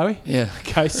 Are we? Yeah.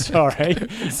 Okay, sorry.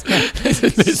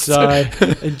 So,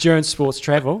 Endurance Sports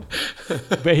Travel.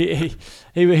 But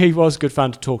he was good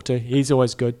fun to talk to. He's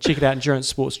always good. Check it out, Endurance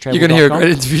Sports Travel. You're going to hear a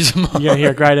great interview tomorrow. You're going to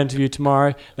hear a great interview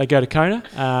tomorrow. They go to Kona,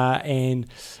 and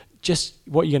just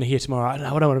what you're going to hear tomorrow, I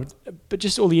don't want to, but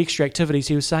just all the extra activities.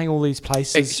 He was saying all these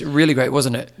places. It's really great,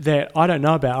 wasn't it? That I don't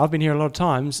know about. I've been here a lot of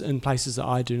times in places that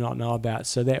I do not know about.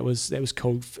 So that was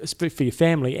cool for your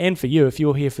family and for you if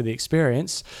you're here for the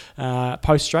experience.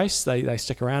 Post race, they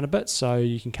stick around a bit, so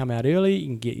you can come out early. You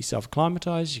can get yourself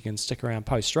acclimatized. You can stick around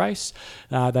post race.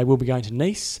 They will be going to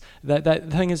Nice. The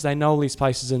thing is, they know all these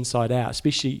places inside out.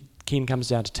 Especially Ken comes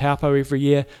down to Taupo every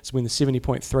year. So when the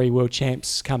 70.3 world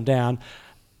champs come down,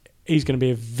 he's going to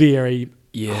be a very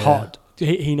hot.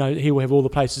 He knows he will have all the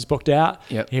places booked out.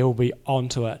 Yep. He'll be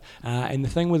onto it. And the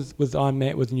thing with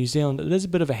Ironman with New Zealand, it is a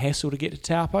bit of a hassle to get to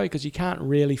Taupo because you can't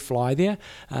really fly there.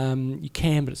 You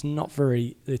can, but it's not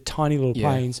very. They're tiny little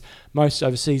planes. Most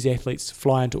overseas athletes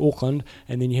fly into Auckland,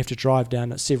 and then you have to drive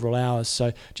down at several hours. So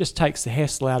it just takes the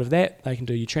hassle out of that. They can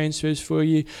do your transfers for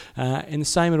you. And the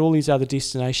same at all these other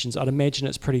destinations. I'd imagine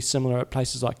it's pretty similar at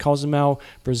places like Cozumel,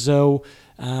 Brazil.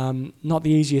 Not the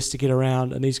easiest to get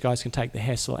around, and these guys can take the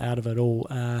hassle out of it all.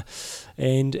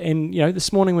 And you know,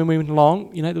 this morning when we went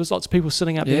along, you know, there was lots of people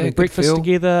sitting up there having breakfast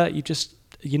together.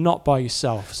 You're not by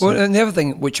yourself. So. Well, and the other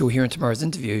thing which you'll hear in tomorrow's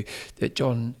interview that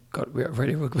John got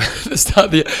ready at the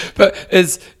start there, but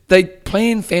is they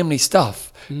plan family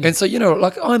stuff. And so, you know,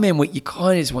 like Ironman Week, you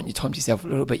kind of just want your time to yourself a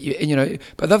little bit, you know,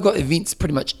 but they've got events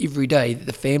pretty much every day that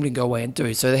the family can go away and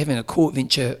do. So they're having a cool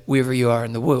adventure wherever you are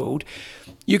in the world.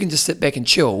 You can just sit back and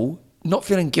chill, not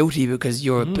feeling guilty because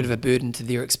you're a bit of a burden to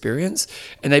their experience.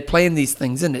 And they plan these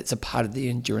things in. It's a part of the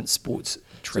endurance sports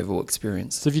travel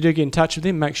experience. So if you do get in touch with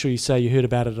them, make sure you say you heard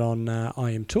about it on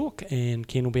IM Talk, and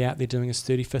Ken will be out there doing his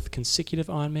 35th consecutive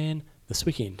Ironman this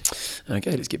weekend.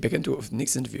 Okay, let's get back into it with the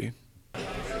next interview.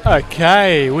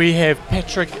 Okay, we have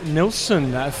Patrick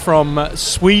Nilsson from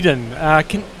Sweden.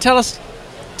 Can tell us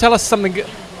something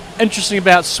interesting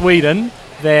about Sweden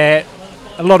that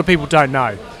a lot of people don't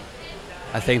know.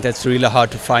 I think that's really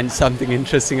hard to find something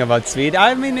interesting about Sweden.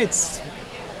 I mean,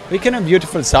 we can have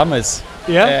beautiful summers.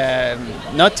 Yeah.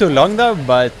 Not too long though,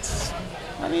 but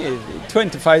I mean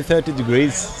 25, 30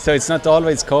 degrees. So it's not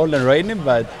always cold and rainy,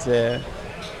 but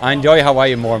I enjoy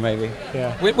Hawaii more maybe.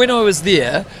 Yeah. When I was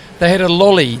there, they had a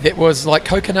lolly that was like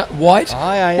coconut white.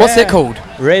 Oh, yeah. What's that called?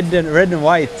 Red and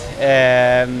white.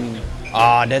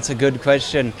 That's a good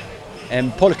question.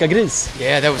 and Polka Gris.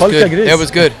 Yeah, that was Polka good. Gris. That was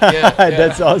good. Yeah,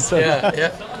 That's awesome.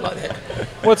 yeah, like that.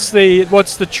 What's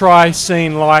the tri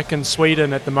scene like in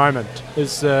Sweden at the moment?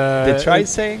 Is The try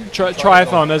saying?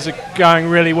 triathlon, is it going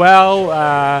really well?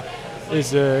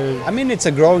 I mean, it's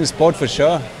a growing sport for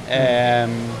sure.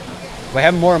 We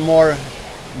have more and more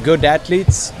good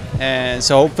athletes,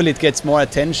 so hopefully it gets more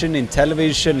attention in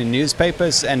television, in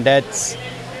newspapers, and that's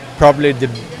probably the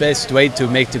best way to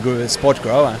make the sport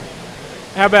grow.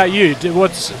 How about you?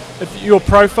 What's your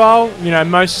profile? You know,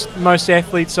 most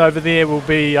athletes over there will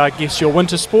be, I guess, your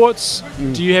winter sports.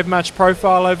 Do you have much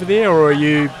profile over there, or are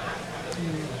you?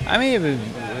 I mean,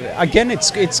 again,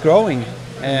 it's growing.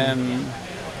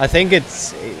 I think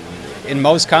it's in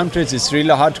most countries it's really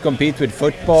hard to compete with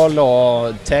football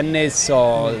or tennis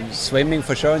or swimming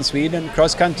for sure in Sweden,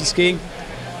 cross-country skiing.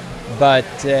 But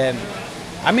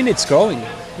I mean, it's growing,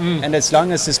 and as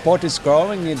long as the sport is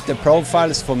growing, the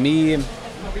profiles for me,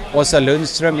 Åsa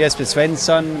Lundström, Jesper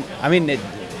Svensson, I mean,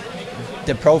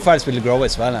 the profiles will grow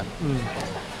as well.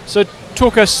 So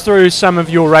talk us through some of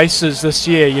your races this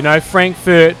year. You know,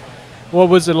 Frankfurt. What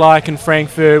was it like in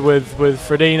Frankfurt with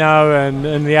Frodeno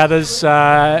and the others?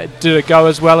 Did it go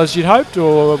as well as you'd hoped,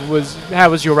 or how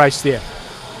was your race there?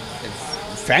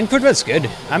 Frankfurt was good.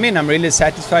 I mean, I'm really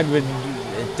satisfied with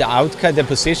the outcome, the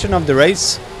position of the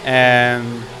race.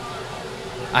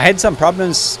 I had some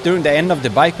problems during the end of the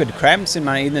bike with cramps in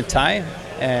my inner thigh.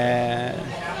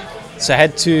 So I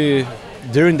had to,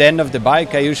 during the end of the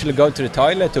bike, I usually go to the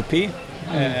toilet to pee.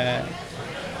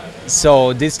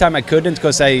 So this time I couldn't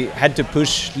because I had to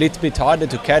push a little bit harder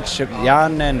to catch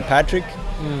Jan and Patrick.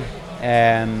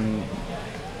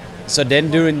 So then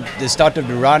during the start of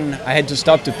the run, I had to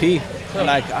stop to pee.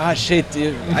 Like, shit.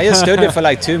 I just stood there for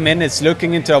like 2 minutes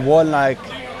looking into a wall like,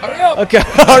 hurry up! Okay,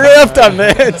 hurry up 10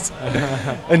 minutes!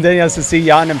 And then just to see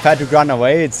Jan and Patrick run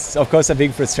away, it's of course a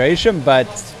big frustration, but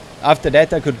after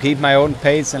that I could keep my own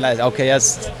pace and like, okay,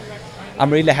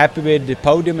 I'm really happy with the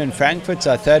podium in Frankfurt,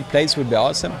 so a third place would be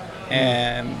awesome.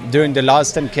 During the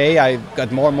last 10K, I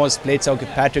got more and more splits. Okay,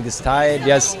 Patrick is tired.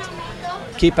 Just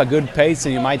keep a good pace,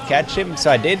 and you might catch him. So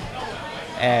I did.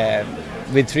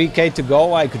 With 3K to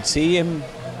go, I could see him.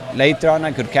 Later on,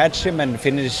 I could catch him and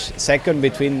finish second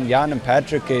between Jan and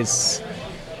Patrick. Is,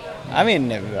 I mean,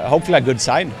 hopefully a good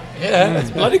sign. Yeah, that's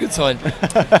a bloody good sign.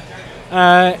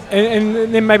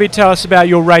 And then maybe tell us about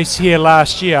your race here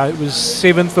last year. It was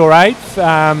 7th or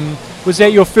 8th. Was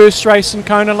that your first race in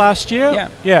Kona last year? Yeah.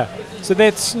 Yeah. So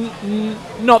that's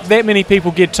not that many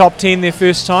people get top 10 their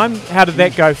first time. How did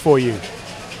that go for you?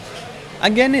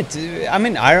 Again,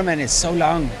 Ironman is so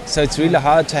long, so it's really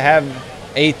hard to have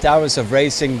 8 hours of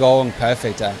racing going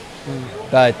perfect.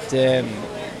 But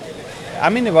I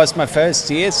mean, it was my first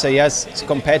year, so just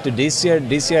compared to this year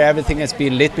everything has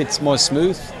been a little bit more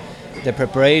smooth. The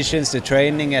preparations, the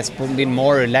training has been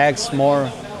more relaxed,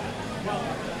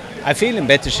 I feel in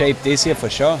better shape this year for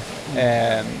sure.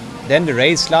 Then the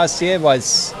race last year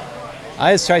was,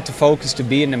 I just tried to focus to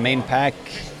be in the main pack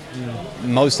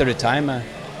most of the time.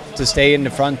 To stay in the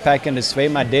front pack in the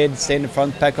swim, I did. Stay in the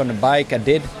front pack on the bike, I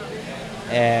did.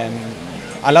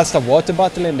 I lost a water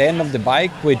bottle in the end of the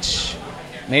bike, which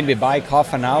made me bike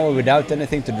half an hour without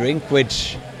anything to drink,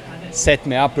 which set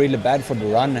me up really bad for the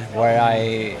run, where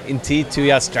I, in T2,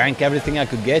 just drank everything I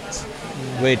could get,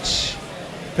 which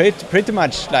pretty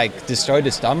much like destroyed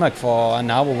the stomach for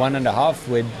an hour, 1.5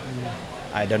 with,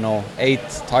 I don't know, 8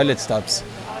 toilet stops.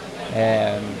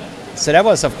 So that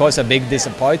was of course a big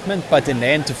disappointment, but in the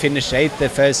end to finish 8th the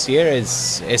first year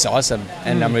is awesome,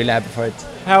 and I'm really happy for it.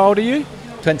 How old are you?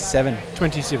 27.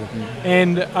 27.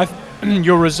 And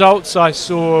your results I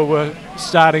saw were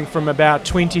starting from about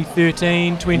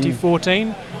 2013,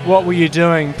 2014. What were you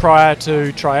doing prior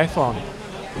to triathlon?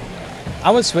 I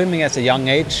was swimming at a young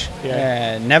age,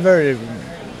 never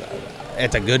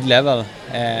at a good level.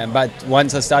 But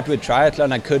once I started with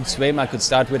triathlon, I could swim. I could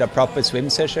start with a proper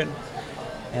swim session.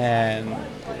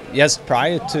 Just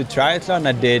prior to triathlon,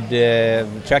 I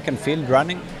did track and field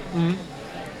running.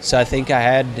 So I think I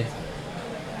had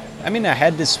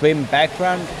the swim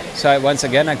background. So once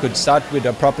again, I could start with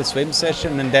a proper swim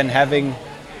session, and then having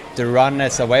the run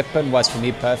as a weapon was for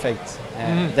me perfect.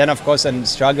 Then of course I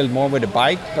struggled more with the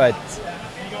bike, but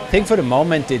I think for the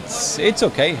moment it's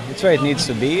okay. It's where it needs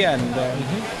to be, and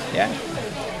yeah.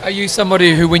 Are you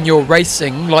somebody who, when you're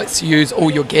racing, likes to use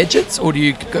all your gadgets, or do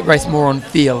you race more on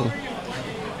feel?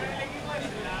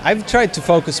 I've tried to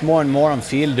focus more and more on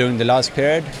feel during the last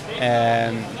period,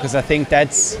 because I think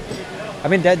that's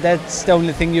the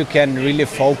only thing you can really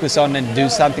focus on and do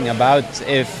something about.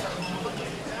 If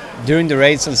during the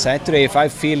race on Saturday, if I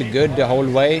feel good the whole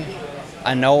way,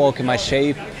 I know, okay, my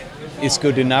shape is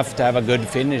good enough to have a good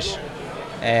finish.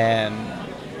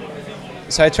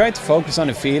 So I try to focus on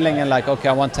the feeling and like, okay,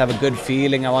 I want to have a good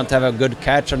feeling. I want to have a good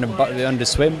catch on the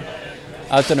swim.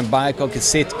 Out on the bike, okay,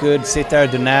 sit good, sit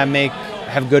aerodynamic,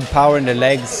 have good power in the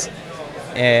legs,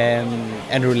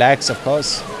 and relax, of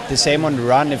course. The same on the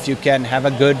run. If you can have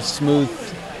a good, smooth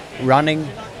running,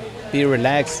 be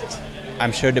relaxed,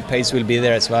 I'm sure the pace will be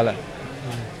there as well.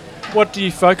 What do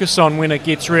you focus on when it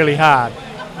gets really hard?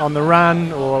 On the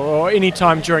run or any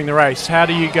time during the race? How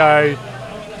do you go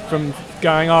from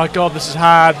going, oh God, this is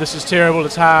hard, this is terrible,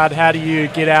 it's hard? How do you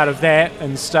get out of that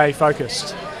and stay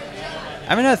focused?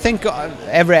 I mean, I think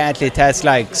every athlete has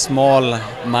like small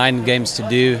mind games to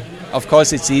do. Of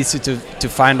course, it's easy to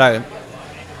find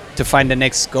the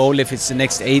next goal, if it's the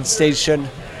next aid station,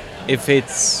 if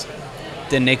it's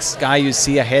the next guy you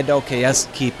see ahead, okay,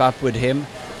 just keep up with him.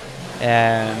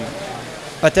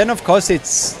 But then, of course,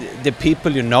 it's the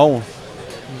people you know.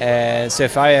 So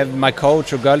if I have my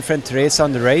coach or girlfriend Teresa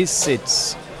on the race,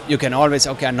 you can always,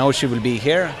 okay, I know she will be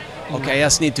here. Okay, I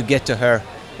just need to get to her.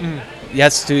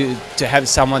 Just to have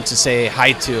someone to say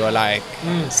hi to or like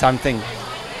something.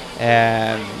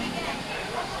 Then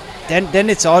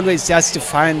it's always just to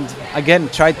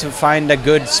try to find a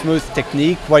good smooth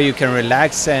technique where you can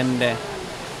relax and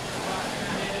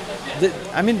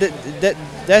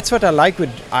that's what I like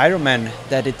with Ironman,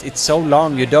 that it's so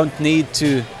long. You don't need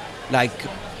to like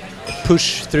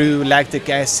push through lactic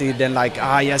acid and like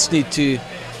I just need to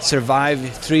survive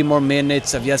 3 more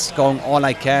minutes of just going all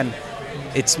I can.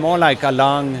 It's more like a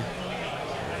long,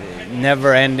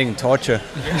 never-ending torture.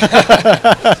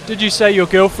 Did you say your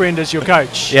girlfriend is your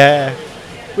coach? Yeah.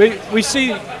 We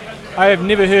see, I have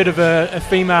never heard of a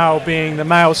female being the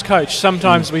male's coach.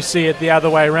 Sometimes we see it the other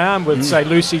way around with, say,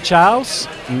 Lucy Charles.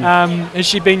 Has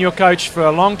she been your coach for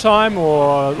a long time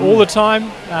or all the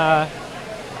time?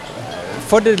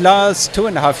 For the last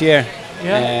 2.5 years.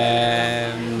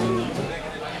 Yeah.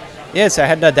 Yes, I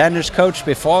had a Danish coach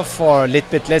before for a little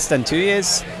bit less than 2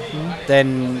 years.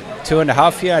 Then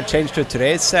 2.5 years I changed to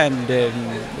Teresa, and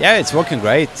it's working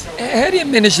great. How do you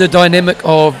manage the dynamic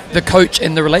of the coach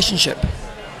and the relationship?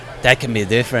 That can be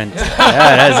different.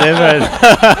 Yeah, that's different.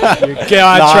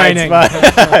 Guy training.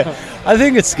 I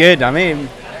think it's good. I mean,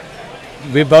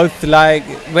 we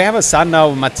have a son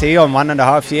now, Matteo,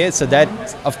 1.5 years, so that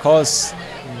of course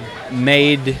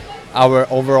made our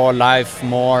overall life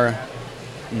more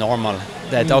normal.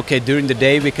 That okay, during the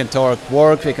day we can talk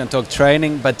work, we can talk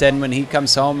training, but then when he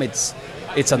comes home, it's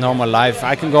a normal life.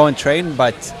 I can go and train,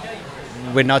 but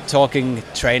we're not talking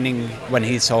training when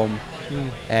he's home.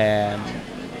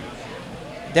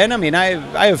 Then I mean,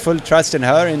 I have full trust in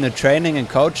her in the training and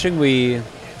coaching. We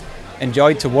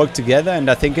enjoy to work together, and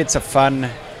I think it's a fun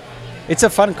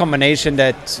combination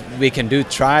that we can do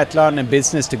triathlon and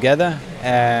business together.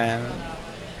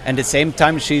 And at the same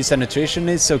time, she's a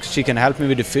nutritionist, so she can help me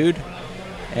with the food.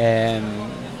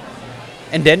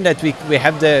 And then that we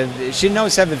have she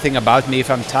knows everything about me.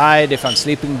 If I'm tired, if I'm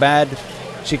sleeping bad,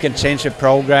 she can change the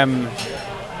program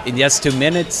in just 2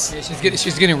 minutes. Yeah,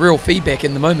 she's getting real feedback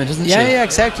in the moment, isn't she? Yeah,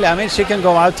 exactly. I mean, she can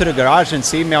go out to the garage and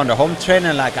see me on the home trainer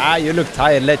and like, you look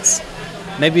tired.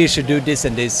 Maybe you should do this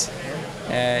and this.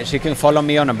 She can follow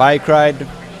me on a bike ride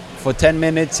for 10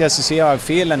 minutes just to see how I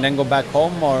feel, and then go back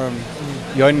home or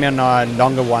join me on a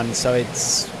longer one. So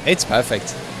it's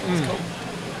perfect. It's cool.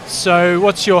 So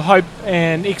what's your hope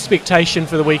and expectation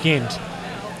for the weekend?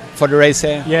 For the race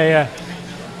here? Yeah.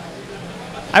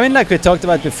 I mean, like we talked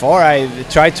about before, I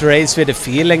try to race with a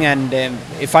feeling, and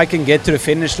if I can get to the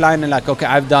finish line and like, okay,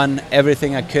 I've done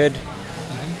everything I could.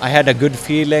 I had a good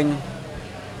feeling.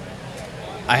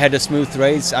 I had a smooth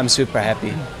race. I'm super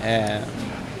happy.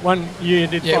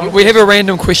 We have a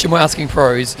random question we're asking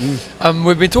pros.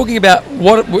 We've been talking about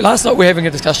last night we were having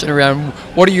a discussion around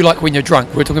what do you like when you're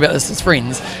drunk. We're talking about this as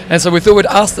friends, and so we thought we'd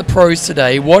ask the pros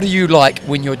today, what do you like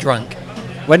when you're drunk?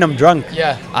 When I'm drunk?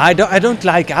 Yeah. I don't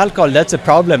like alcohol, that's a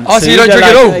problem. Oh, so you don't drink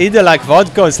at all? Either like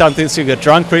vodka or something, so you get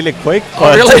drunk really quick.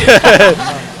 Oh, really?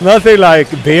 Nothing like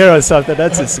beer or something,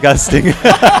 that's disgusting.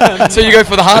 So you go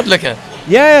for the hard liquor?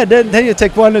 Yeah, then you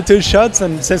take 1 or 2 shots,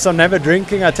 and since I'm never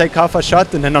drinking, I take half a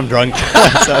shot and then I'm drunk.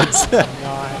 So nice.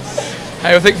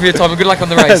 Hey, well, thank you for your time and good luck on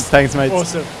the race. Thanks, mate.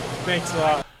 Awesome. Thanks a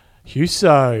lot.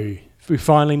 Huso. We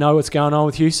finally know what's going on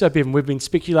with Huso, Bevan. We've been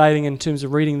speculating in terms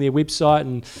of reading their website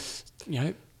and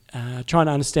trying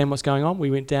to understand what's going on.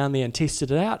 We went down there and tested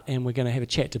it out, and we're going to have a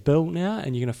chat to Bill now,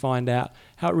 and you're going to find out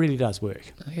how it really does work.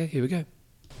 Okay, here we go.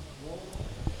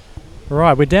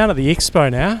 Right, we're down at the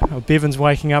expo now. Bevan's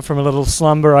waking up from a little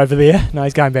slumber over there. No,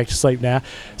 he's going back to sleep now.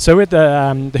 So we're at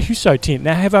the Huso tent.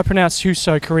 Now, have I pronounced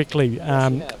Huso correctly?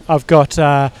 I've got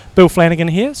Bill Flanagan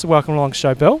here, so welcome along the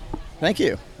show, Bill. Thank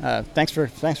you. Thanks for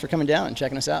coming down and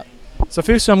checking us out. So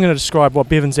first I'm going to describe what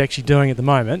Bevan's actually doing at the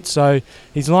moment. So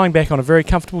he's lying back on a very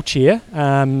comfortable chair,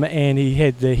 and he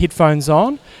had the headphones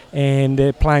on, and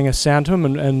they're playing a sound to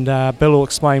him, and Bill will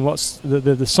explain what's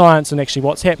the science and actually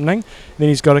what's happening. Then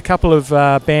he's got a couple of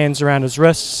bands around his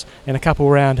wrists and a couple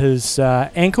around his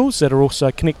ankles that are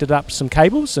also connected up to some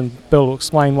cables, and Bill will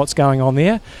explain what's going on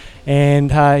there.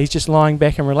 And he's just lying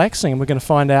back and relaxing, and we're going to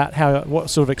find out what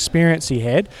sort of experience he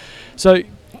had. So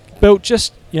Bill,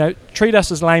 just treat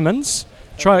us as laymen's.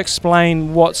 Try to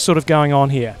explain what's sort of going on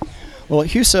here. Well,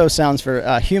 Huso sounds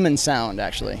for human sound,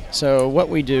 actually. So what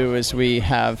we do is we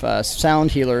have sound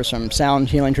healers from sound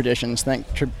healing traditions. Think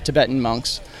Tibetan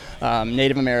monks,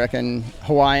 Native American,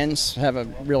 Hawaiians have a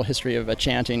real history of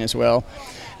chanting as well.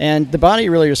 And the body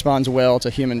really responds well to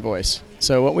human voice.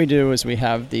 So what we do is we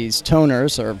have these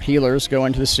toners or healers go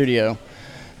into the studio.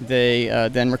 They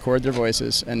then record their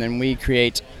voices, and then we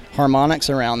create harmonics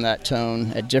around that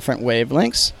tone at different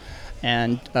wavelengths,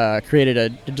 and created a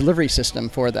delivery system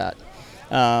for that.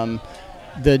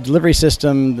 The delivery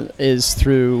system is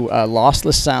through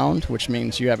lossless sound, which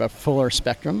means you have a fuller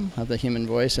spectrum of the human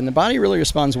voice, and the body really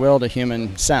responds well to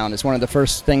human sound. It's one of the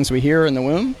first things we hear in the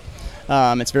womb.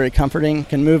 It's very comforting,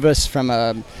 can move us from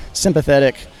a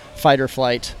sympathetic fight or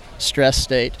flight stress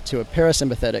state to a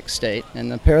parasympathetic state,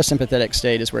 and the parasympathetic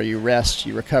state is where you rest,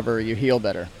 you recover, you heal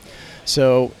better.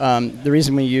 So the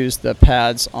reason we use the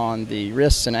pads on the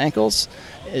wrists and ankles,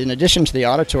 in addition to the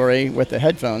auditory with the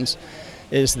headphones,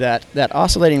 is that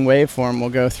oscillating waveform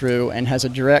will go through and has a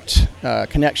direct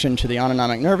connection to the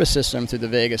autonomic nervous system through the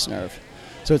vagus nerve.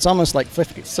 So it's almost like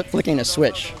flicking a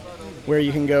switch, where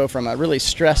you can go from a really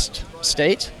stressed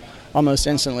state almost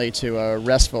instantly to a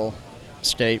restful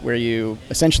state where you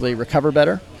essentially recover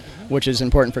better, which is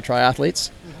important for triathletes,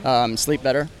 sleep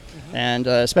better. And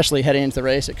especially heading into the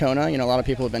race at Kona, a lot of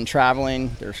people have been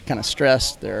traveling, they're kind of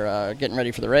stressed, they're getting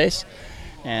ready for the race.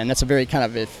 And that's a very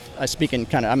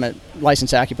I'm a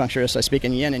licensed acupuncturist, so I speak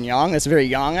in yin and yang. That's a very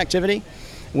yang activity,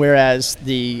 whereas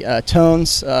the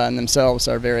tones themselves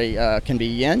are can be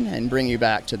yin and bring you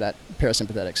back to that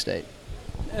parasympathetic state.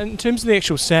 In terms of the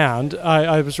actual sound,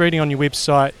 I was reading on your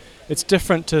website, it's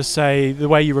different to say the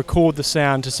way you record the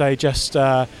sound to say just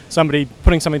somebody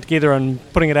putting something together and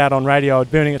putting it out on radio or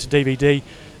burning it to DVD.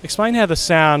 Explain how the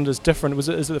sound is different.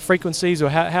 Is it the frequencies, or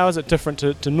how is it different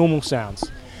to normal sounds?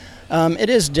 It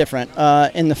is different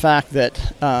in the fact that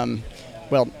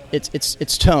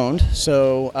it's toned.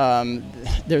 So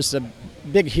there's a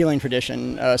big healing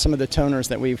tradition. Some of the toners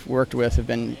that we've worked with have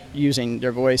been using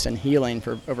their voice and healing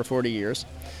for over 40 years.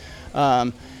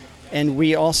 And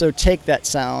we also take that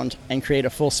sound and create a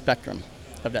full spectrum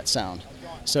of that sound.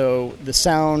 So the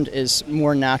sound is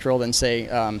more natural than, say,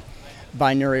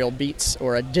 binaural beats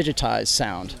or a digitized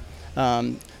sound.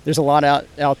 There's a lot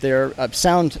out there.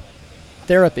 Sound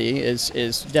therapy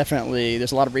is definitely,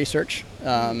 there's a lot of research.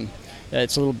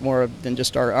 It's a little more than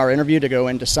just our interview to go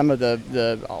into some of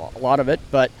a lot of it.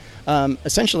 But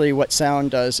essentially what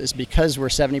sound does is, because we're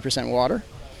 70% water,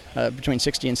 between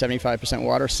 60 and 75%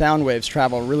 water, sound waves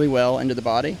travel really well into the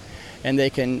body, and they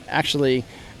can actually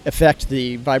affect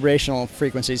the vibrational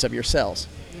frequencies of your cells.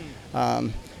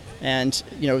 And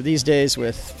these days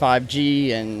with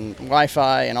 5G and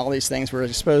Wi-Fi and all these things, we're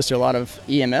exposed to a lot of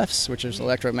EMFs, which is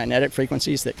electromagnetic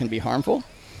frequencies that can be harmful.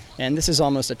 And this is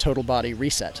almost a total body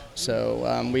reset.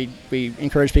 So we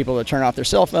encourage people to turn off their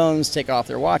cell phones, take off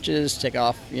their watches, take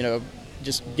off,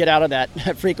 just get out of that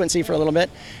frequency for a little bit,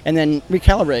 and then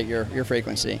recalibrate your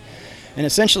frequency. And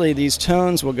essentially these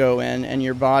tones will go in, and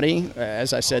your body,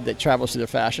 as I said, that travels through the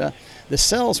fascia, the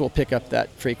cells will pick up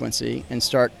that frequency and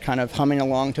start kind of humming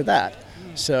along to that.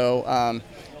 So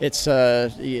it's,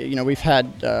 we've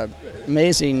had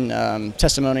amazing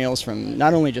testimonials from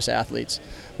not only just athletes,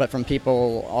 but from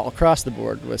people all across the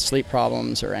board with sleep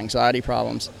problems or anxiety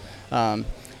problems. And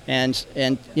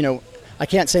I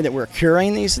can't say that we're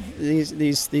curing these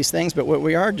things, but what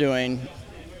we are doing,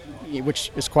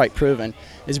 which is quite proven,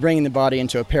 is bringing the body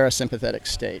into a parasympathetic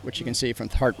state, which you can see from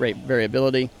heart rate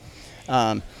variability.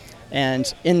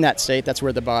 And in that state, that's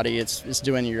where the body is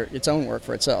doing its own work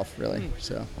for itself, really.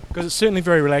 So, because it's certainly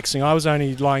very relaxing. I was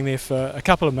only lying there for a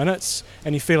couple of minutes,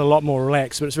 and you feel a lot more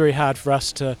relaxed, but it's very hard for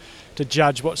us to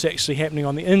judge what's actually happening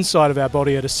on the inside of our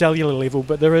body at a cellular level.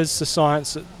 But there is the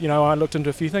science that, I looked into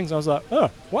a few things, and I was like,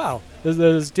 oh, wow,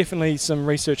 there's definitely some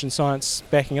research and science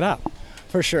backing it up.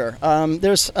 For sure.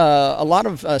 There's a lot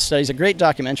of studies, a great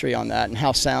documentary on that and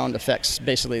how sound affects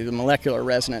basically the molecular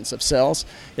resonance of cells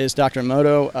is Dr.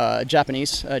 Emoto, a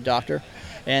Japanese doctor,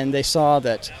 and they saw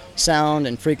that sound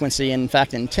and frequency, in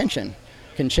fact intention,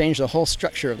 can change the whole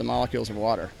structure of the molecules of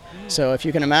water. So if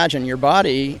you can imagine, your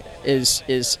body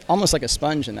is almost like a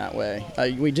sponge in that way.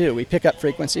 We pick up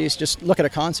frequencies. Just look at a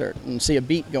concert and see a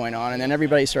beat going on, and then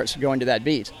everybody starts going to that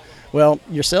beat. Well,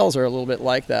 your cells are a little bit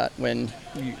like that when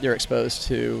they're exposed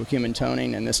to human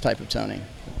toning and this type of toning.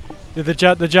 The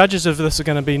judges of this are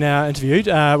going to be now interviewed.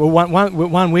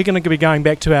 One, we're going to be going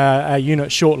back to our unit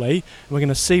shortly. We're going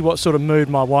to see what sort of mood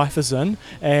my wife is in,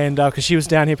 and because she was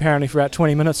down here apparently for about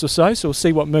 20 minutes or so we'll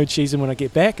see what mood she's in when I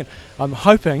get back. And I'm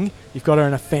hoping you've got her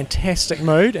in a fantastic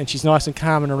mood and she's nice and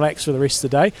calm and relaxed for the rest of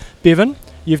the day. Bevan,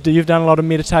 you've done a lot of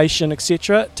meditation,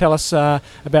 etc. Tell us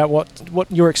about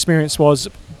what your experience was,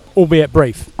 albeit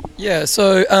brief. Yeah,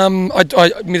 so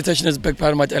meditation is a big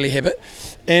part of my daily habit,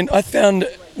 and I found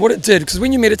what it did, because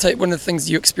when you meditate, one of the things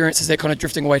you experience is that kind of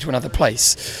drifting away to another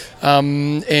place.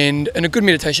 And in a good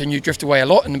meditation, you drift away a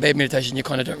lot. In a bad meditation, you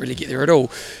kind of don't really get there at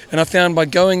all. And I found by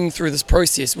going through this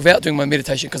process, without doing my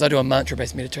meditation, because I do a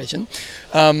mantra-based meditation,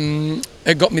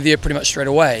 it got me there pretty much straight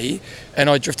away. And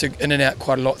I drifted in and out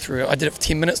quite a lot through it. I did it for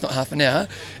 10 minutes, not half an hour.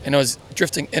 And I was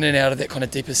drifting in and out of that kind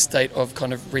of deepest state of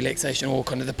kind of relaxation, or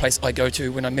kind of the place I go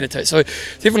to when I meditate. So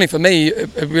definitely for me,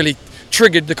 it really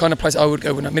triggered the kind of place I would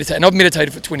go when I meditate. And I've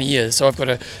meditated for 20 years, so I've got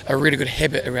a really good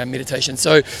habit around meditation.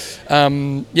 So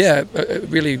totally, I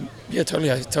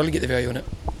totally get the value in it.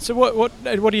 So what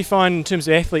do you find in terms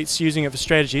of athletes using it for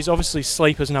strategies? Obviously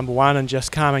sleep is number one and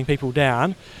just calming people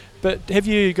down. But have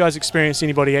you guys experienced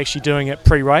anybody actually doing it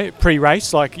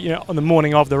pre-race, like on the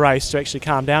morning of the race, to actually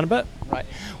calm down a bit? Right.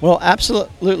 Well,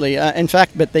 absolutely. In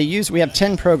fact, but we have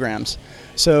 10 programs.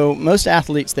 So most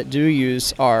athletes that do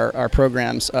use our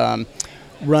programs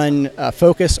run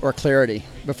focus or clarity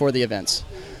before the events.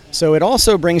 So it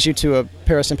also brings you to a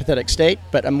parasympathetic state,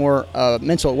 but a more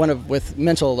mental one with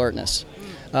mental alertness.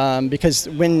 Because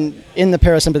when in the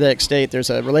parasympathetic state, there's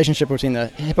a relationship between the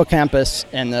hippocampus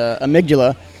and the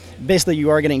amygdala. Basically, you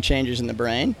are getting changes in the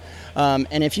brain.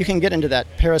 And if you can get into that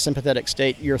parasympathetic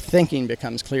state, your thinking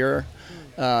becomes clearer.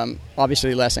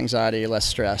 Obviously less anxiety, less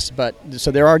stress.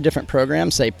 So there are different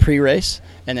programs, say pre-race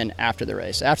and then after the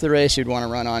race. After the race, you'd want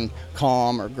to run on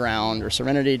Calm or Ground or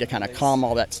Serenity to kind of calm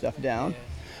all that stuff down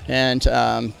and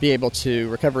be able to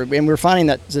recover. And we're finding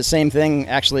that the same thing,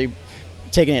 actually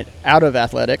taking it out of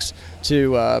athletics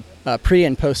to pre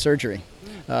and post-surgery.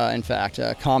 In fact,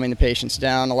 calming the patients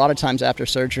down. A lot of times after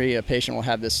surgery, a patient will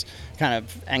have this kind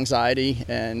of anxiety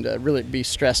and really be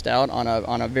stressed out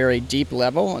on a very deep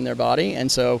level in their body. And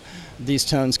so these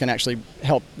tones can actually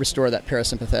help restore that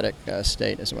parasympathetic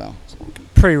state as well.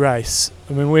 Pre-race,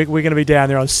 I mean, we're going to be down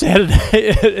there on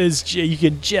Saturday. You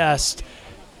can just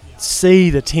see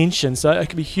the tension, so it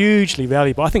can be hugely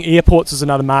valuable. I think airports is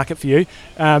another market for you.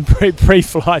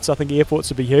 Pre-flights, I think airports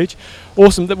would be huge.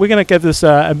 Awesome. We're going to give this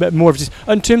a bit more of this.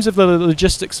 In terms of the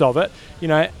logistics of it,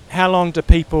 how long do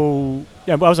people...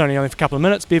 I was only for a couple of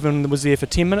minutes. Bevan was there for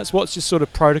 10 minutes. What's your sort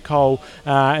of protocol,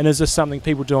 and is this something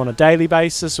people do on a daily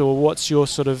basis, or what's your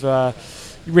sort of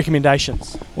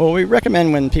recommendations? Well, we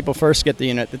recommend when people first get the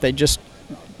unit that they just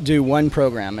do one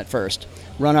program at first.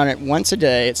 Run on it once a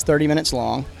day. It's 30 minutes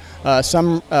long.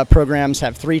 Some programs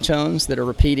have 3 tones that are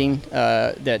repeating,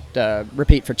 that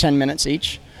repeat for 10 minutes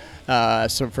each,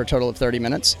 so for a total of 30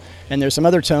 minutes. And there's some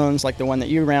other tones, like the one that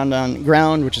you round on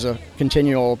Ground, which is a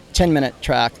continual 10-minute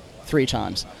track 3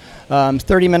 times.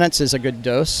 30 minutes is a good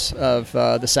dose of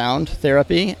the sound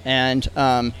therapy, and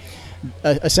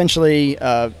essentially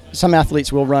some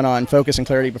athletes will run on focus and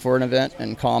clarity before an event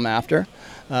and calm after.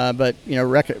 But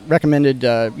recommended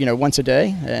once a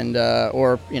day and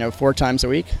or 4 times a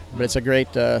week. But it's a great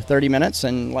 30 minutes,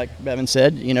 and like Bevan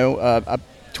said, a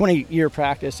 20-year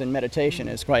practice in meditation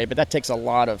is quite. But that takes a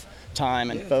lot of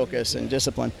time and focus and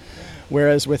discipline.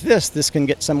 Whereas with this can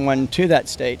get someone to that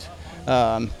state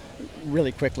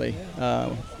really quickly.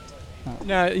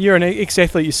 Now, you're an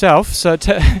ex-athlete yourself, so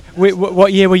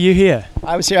what year were you here?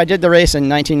 I was here. I did the race in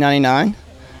 1999.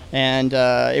 And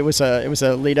it was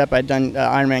a lead up. I'd done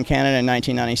Ironman Canada in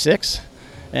 1996,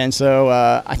 and so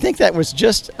I think that was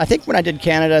I think when I did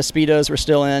Canada, Speedos were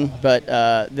still in, but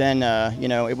then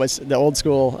it was the old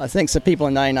school. I think some people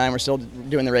in '99 were still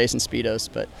doing the race in Speedos,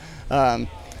 but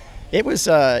it was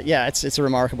it's a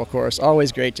remarkable course.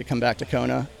 Always great to come back to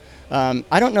Kona.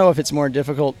 I don't know if it's more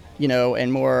difficult,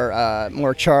 and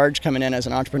more charge coming in as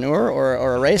an entrepreneur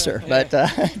or a racer, but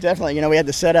definitely, we had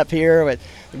the setup here.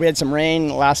 We had some rain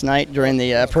last night during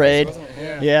the parade,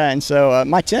 and so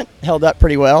my tent held up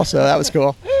pretty well, so that was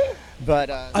cool. But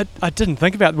I didn't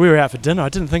think about, we were out for dinner, I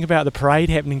didn't think about the parade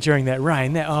happening during that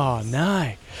rain. Oh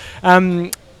no.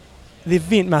 The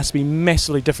event must be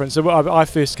massively different. So I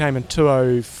first came in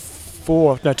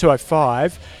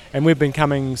 205, and we've been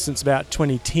coming since about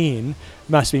 2010.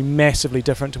 Must be massively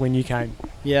different to when you came.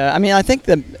 yeah, I mean, I think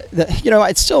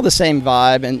it's still the same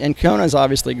vibe, and Kona's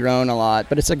obviously grown a lot,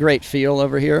 but it's a great feel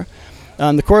over here.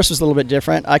 The course was a little bit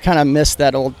different. I kind of missed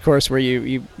that old course where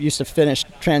you used to finish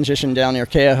transition down near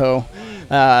Keauhou.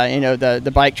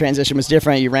 The bike transition was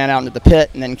different. You ran out into the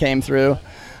pit and then came through.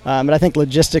 But I think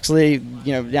logistically,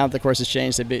 now that the course has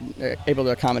changed, they've been able to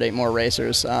accommodate more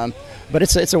racers. But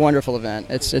it's a wonderful event.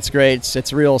 It's great.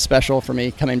 It's real special for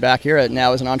me coming back here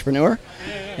now as an entrepreneur.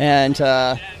 And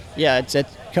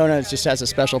Kona just has a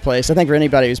special place. I think for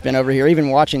anybody who's been over here, even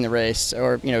watching the race,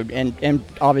 or and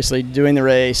obviously doing the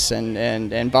race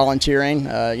and volunteering.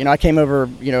 I came over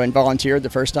and volunteered the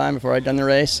first time before I'd done the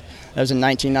race. That was in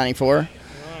 1994.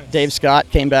 Dave Scott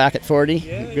came back at 40,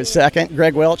 good second.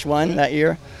 Greg Welch won that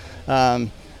year.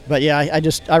 But yeah,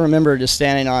 I remember just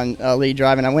standing on lead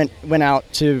drive, and I went out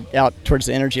towards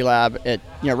the energy lab at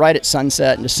right at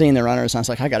sunset and just seeing the runners. And I was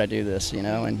like, I got to do this,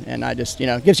 and I just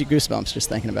it gives you goosebumps just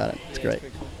thinking about it. It's great.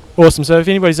 Awesome. So if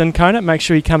anybody's in Kona, make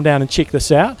sure you come down and check this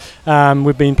out.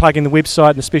 We've been plugging the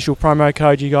website and the special promo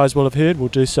code you guys will have heard. We'll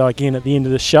do so again at the end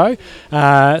of the show.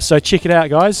 So check it out,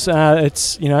 guys.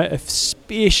 It's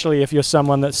especially if you're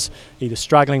someone that's either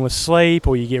struggling with sleep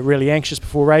or you get really anxious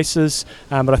before races.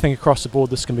 But I think across the board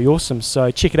this can be awesome. So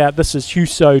check it out. This is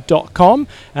huso.com.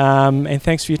 And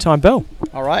thanks for your time, Bill.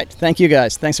 All right. Thank you,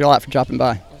 guys. Thanks a lot for dropping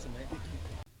by.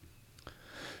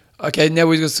 Okay, now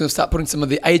we're just going to start putting some of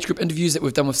the age group interviews that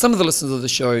we've done with some of the listeners of the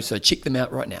show, so check them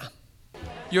out right now.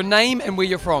 Your name and where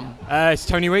you're from? It's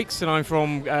Tony Weeks, and I'm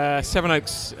from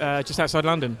Sevenoaks, just outside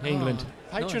London, England.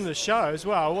 Patron of the show as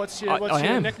well. What's your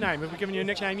nickname? Have we given you a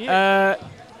nickname yet?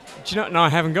 Do you know? No, I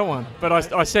haven't got one,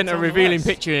 but I sent a revealing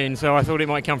picture in, so I thought it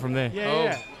might come from there.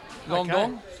 Yeah. Long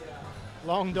Dong?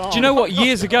 Long Dong. Do you know what?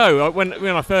 Years ago, when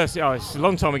I first, it's a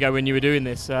long time ago when you were doing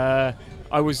this.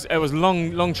 It was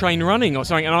long train running or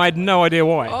something, and I had no idea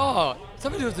why. Oh,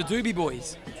 something to do with the Doobie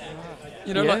Boys.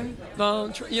 Like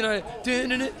long train. Yeah,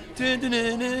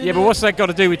 but what's that got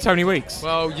to do with Tony Weeks?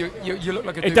 Well, you look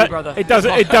like a Doobie brother. It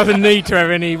doesn't need to have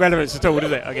any relevance at all,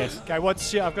 does it? I guess.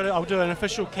 Okay, I'll do an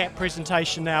official CAP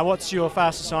presentation now. What's your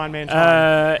fastest Ironman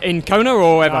time? In Kona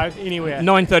or ever? No, anywhere.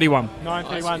 9:31.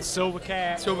 9:31, silver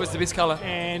cap. Silver's the best colour.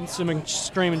 And some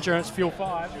extreme endurance fuel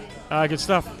 5. Good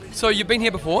stuff. So you've been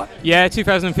here before? Yeah,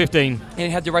 2015.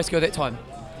 And how'd the race go that time?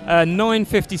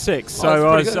 9:56. So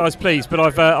I was pleased, but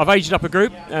I've aged up a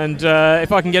group, and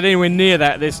if I can get anywhere near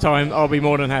that this time, I'll be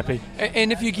more than happy.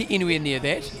 And if you get anywhere near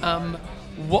that,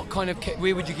 what kind of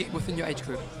where would you get within your age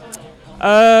group?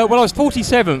 Well, I was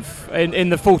 47th in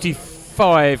the 40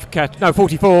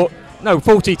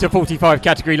 to 45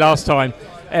 category last time.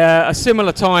 A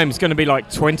similar time is going to be like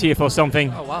 20th or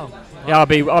something. Oh wow! Yeah,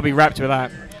 I'll be wrapped with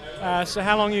that. So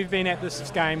how long have you been at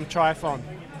this game triathlon?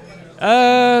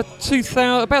 About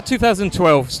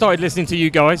 2012. Started listening to you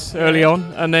guys early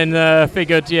on, and then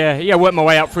figured, worked my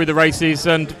way up through the races.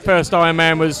 And first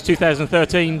Ironman was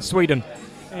 2013, Sweden.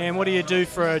 And what do you do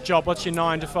for a job? What's your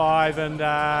 9 to 5? And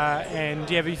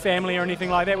do you have your family or anything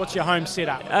like that? What's your home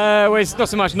setup? Well, it's not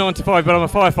so much 9 to 5, but I'm a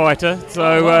firefighter,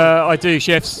 so I do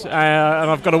shifts, and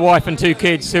I've got a wife and 2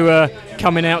 kids who are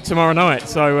coming out tomorrow night.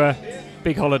 So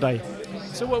big holiday.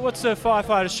 So what's a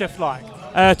firefighter shift like?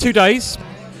 2 days.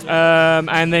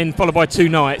 And then followed by 2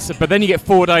 nights, but then you get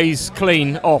 4 days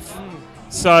clean off.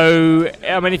 So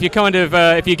I mean, if you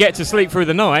if you get to sleep through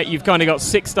the night, you've kind of got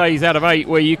 6 days out of 8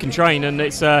 where you can train, and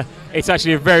it's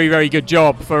actually a very, very good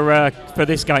job for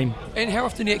this game. And how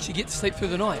often do you actually get to sleep through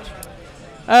the night?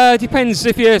 Depends.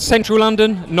 If you're central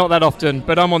London, not that often,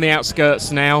 but I'm on the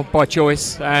outskirts now by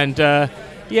choice, and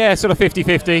sort of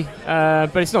 50-50,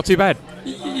 but it's not too bad.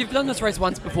 You've done this race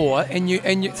once before, and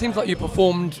it seems like you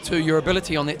performed to your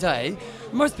ability on that day.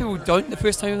 Most people don't the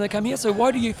first time they come here, so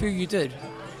why do you feel you did?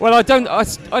 Well, I don't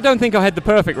think I had the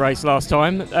perfect race last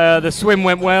time. The swim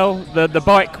went well, the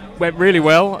bike went really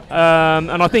well,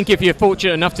 and I think if you're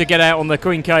fortunate enough to get out on the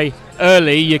Queen K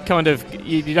early, you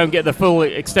don't get the full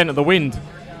extent of the wind.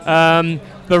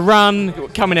 The run,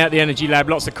 coming out the energy lab,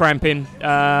 lots of cramping,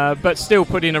 but still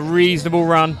put in a reasonable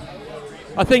run.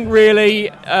 I think really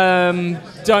don't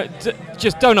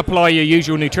apply your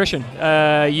usual nutrition.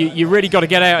 You really got to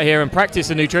get out here and practice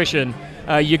the nutrition.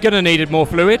 You're going to need more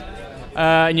fluid,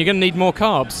 and you're going to need more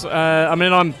carbs. I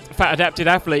mean, I'm a fat adapted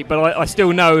athlete, but I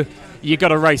still know you got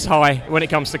to race high when it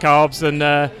comes to carbs,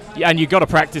 and you got to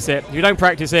practice it. If you don't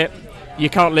practice it, you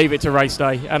can't leave it to race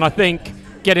day. And I think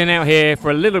getting out here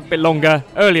for a little bit longer,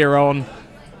 earlier on,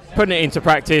 putting it into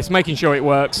practice, making sure it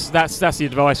works. That's the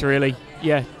advice, really.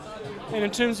 Yeah. And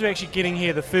in terms of actually getting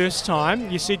here the first time,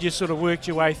 you said you sort of worked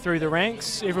your way through the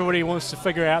ranks. Everybody wants to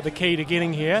figure out the key to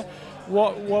getting here.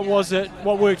 What was it?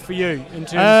 What worked for you in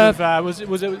terms of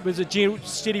was it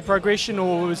steady progression,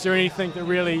 or was there anything that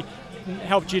really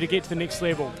helped you to get to the next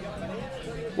level?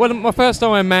 Well, my first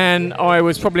Ironman, I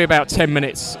was probably about 10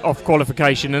 minutes off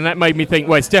qualification, and that made me think,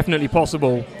 well, it's definitely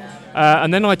possible.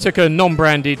 And then I took a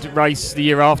non-branded race the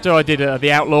year after. I did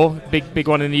the Outlaw, big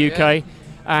one in the UK,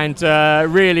 and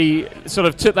really sort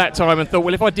of took that time and thought,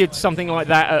 well, if I did something like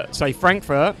that at, say,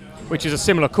 Frankfurt, which is a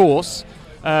similar course,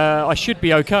 I should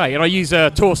be okay. And I use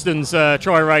Torsten's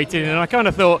try rating, and I kind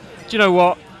of thought, do you know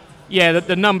what? Yeah,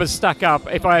 the numbers stack up.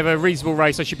 If I have a reasonable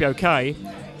race, I should be okay.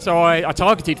 So I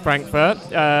targeted Frankfurt.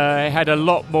 I had a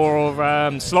lot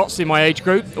more slots in my age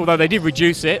group, although they did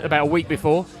reduce it about a week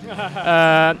before.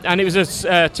 And it was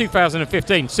a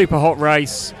 2015 super hot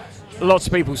race. Lots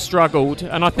of people struggled,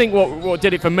 and I think what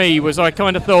did it for me was I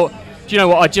kind of thought, do you know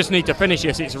what? I just need to finish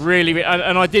this. It's really,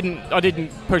 and I didn't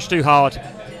push too hard.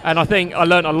 And I think I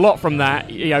learned a lot from that.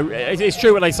 You know, it's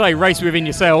true what they say: race within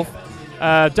yourself.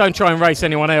 Don't try and race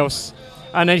anyone else.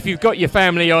 And then if you've got your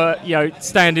family,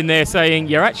 standing there saying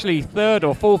you're actually third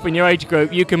or fourth in your age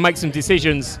group, you can make some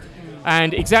decisions.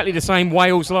 And exactly the same.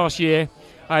 Wales last year,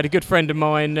 I had a good friend of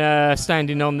mine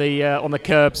standing on the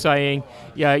curb saying,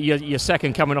 "Yeah, you're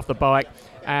second coming off the bike,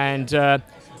 and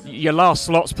your last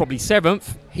slot's probably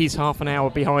seventh. He's half an hour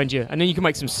behind you." And then you can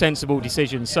make some sensible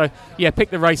decisions. So yeah, pick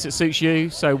the race that suits you.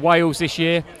 So Wales this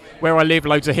year, where I live,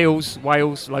 loads of hills.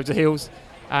 Wales, loads of hills,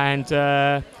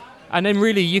 and then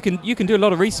really you can do a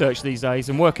lot of research these days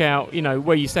and work out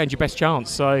where you stand your best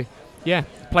chance. So yeah,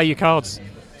 play your cards.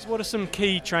 So what are some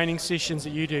key training sessions that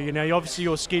you do? Obviously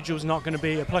your schedule's not going to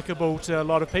be applicable to a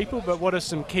lot of people, but what are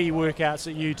some key workouts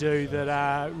that you do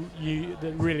that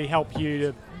really help you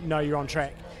to know you're on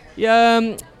track?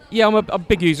 Yeah, I'm a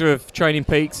big user of Training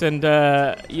Peaks, and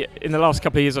in the last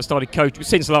couple of years I started coaching.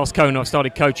 Since the last Kona, I've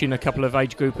started coaching a couple of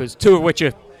age groupers, two of which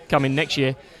are coming next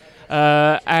year.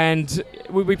 And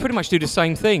we pretty much do the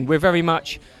same thing. We're very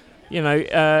much,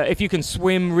 if you can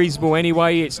swim reasonable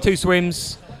anyway, it's 2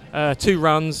 swims, 2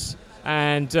 runs,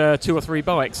 and 2 or 3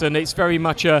 bikes. And it's very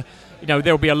much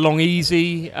there'll be a long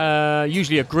easy,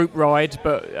 usually a group ride,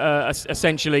 but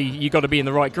essentially you've got to be in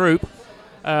the right group.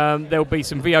 There'll be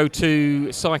some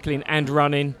VO2 cycling and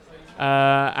running.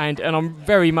 And I'm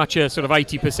very much a sort of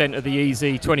 80% of the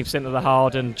easy, 20% of the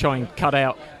hard, and try and cut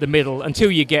out the middle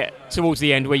until you get towards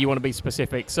the end where you want to be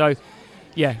specific. So,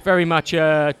 yeah, very much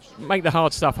make the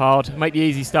hard stuff hard, make the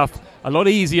easy stuff a lot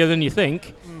easier than you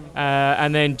think,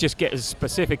 and then just get as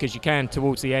specific as you can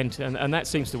towards the end, and that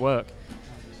seems to work.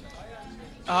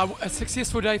 A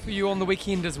successful day for you on the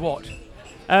weekend is what?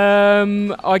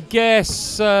 I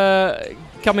guess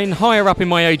coming higher up in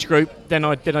my age group than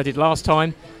I did last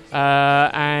time.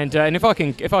 And if I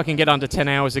can get under 10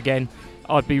 hours again,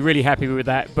 I'd be really happy with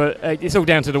that. But it's all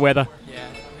down to the weather.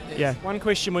 Yeah. One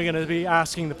question we're going to be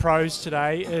asking the pros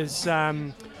today is,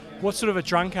 what sort of a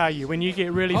drunk are you when you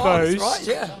get really boozed? That's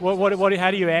right, yeah.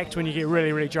 How do you act when you get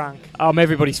really, really drunk? I'm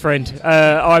everybody's friend.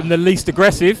 I'm the least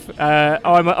aggressive.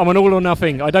 I'm an all or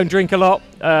nothing. I don't drink a lot,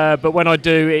 but when I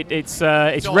do, it's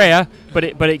rare, but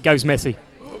it goes messy.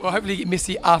 Well, hopefully you get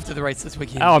messy after the race this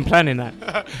weekend. Oh, I'm planning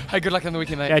that. Hey, good luck on the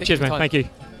weekend, mate. Yeah, cheers, man. Thank you.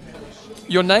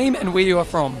 Your name and where you are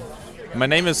from? My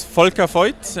name is Volker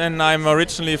Voigt, and I'm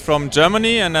originally from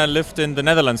Germany, and I lived in the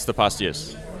Netherlands the past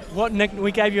years.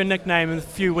 We gave you a nickname a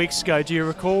few weeks ago. Do you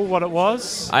recall what it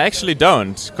was? I actually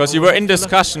don't, because you were in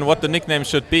discussion what the nickname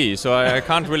should be, so I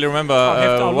can't really remember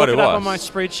I'll what look it it was. up on my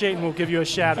spreadsheet, and we'll give you a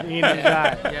shout at the end of the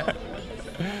day.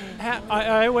 Yeah.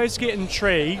 I always get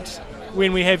intrigued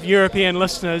when we have European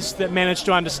listeners that manage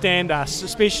to understand us.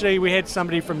 Especially we had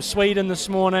somebody from Sweden this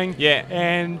morning. Yeah.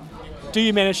 And do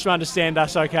you manage to understand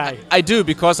us okay? I do,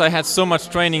 because I had so much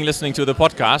training listening to the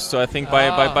podcast, so I think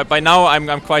by now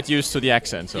I'm quite used to the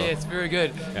accent. So. Yeah, it's very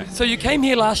good. Yeah. So you came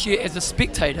here last year as a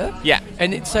spectator. Yeah.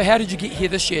 And so how did you get here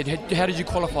this year? How did you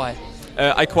qualify?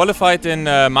 I qualified in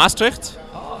Maastricht.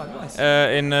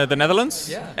 In the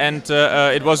Netherlands, and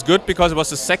it was good because it was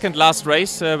the second last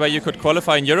race where you could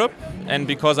qualify in Europe, and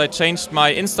because I changed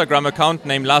my Instagram account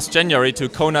name last January to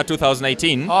Kona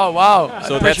 2018. Oh wow!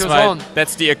 So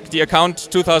that's the account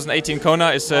 2018 Kona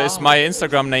is my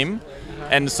Instagram name,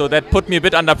 and so that put me a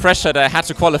bit under pressure that I had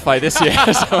to qualify this year.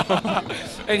 So.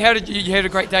 And how did you had a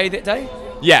great day that day?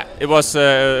 Yeah, it was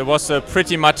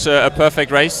pretty much a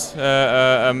perfect race.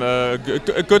 A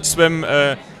good swim,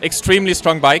 extremely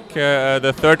strong bike.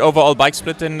 The third overall bike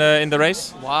split in the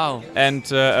race. Wow. And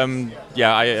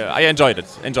yeah, I enjoyed it.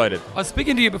 I was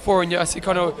speaking to you before, and I said,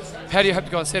 kind of, how do you hope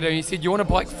to go on Saturday? And you said you want a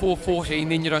bike 440,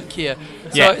 and then you don't care.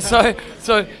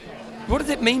 So what does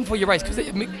it mean for your race? Because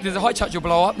there's a high chance you'll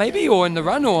blow up, maybe, or in the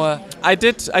run, or. I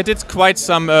did quite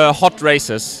some hot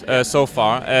races so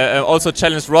far. Also,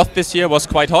 Challenge Roth this year was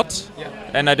quite hot,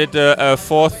 and I did a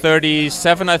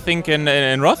 4:37, I think,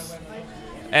 in Roth.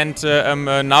 And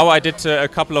now I did a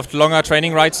couple of longer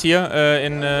training rides here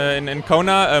in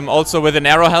Kona, also with an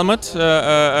aero helmet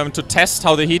to test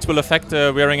how the heat will affect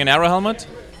wearing an aero helmet.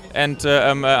 And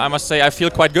I must say I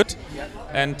feel quite good.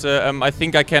 And I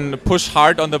think I can push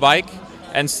hard on the bike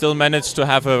and still manage to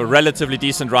have a relatively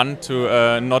decent run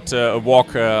to not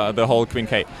walk the whole Queen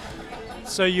K.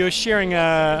 So you're sharing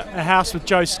a house with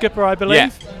Joe Skipper, I believe?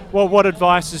 Yeah. Well, what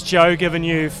advice has Joe given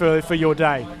you for your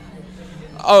day?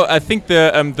 Oh, I think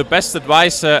the best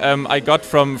advice I got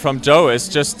from Joe is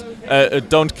just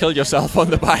don't kill yourself on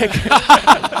the bike.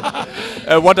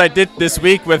 What I did this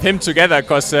week with him together,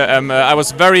 because I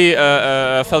was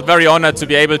felt very honored to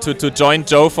be able to join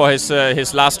Joe for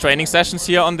his last training sessions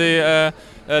here on the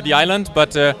island.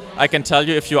 But I can tell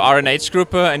you, if you are an age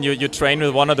grouper and you train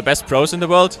with one of the best pros in the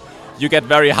world, you get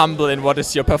very humble in what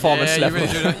is your performance level. You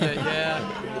really do,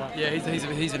 yeah,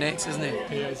 he's an ex, isn't he?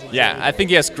 Yeah, I think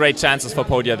he has great chances for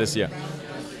Podia this year.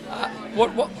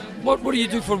 What do you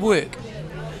do for work?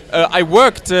 I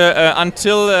worked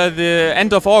until the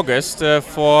end of August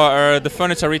for the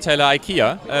furniture retailer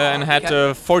IKEA and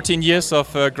had 14 years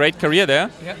of great career there.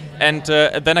 Yeah. And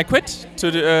then I quit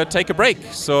to take a break.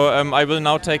 So I will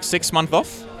now take 6 months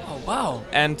off. Oh, wow.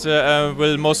 And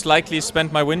will most likely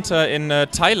spend my winter in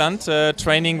Thailand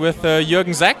training with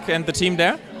Jürgen Zack and the team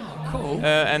there. Cool.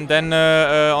 And then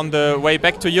on the way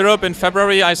back to Europe in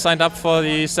February, I signed up for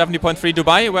the 70.3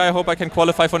 Dubai, where I hope I can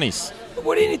qualify for Nice.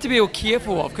 What do you need to be all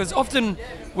careful of? Because often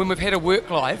when we've had a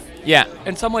work life,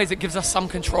 in some ways it gives us some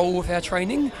control with our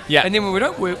training. Yeah. And then when we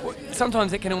don't work,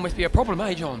 sometimes it can almost be a problem,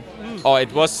 eh, John? Oh,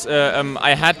 it was.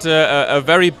 I had a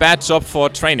very bad job for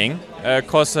training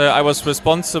because I was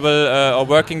responsible or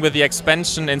working with the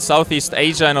expansion in Southeast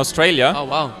Asia and Australia. Oh,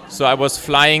 wow. So I was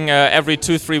flying every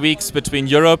 2-3 weeks between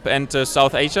Europe and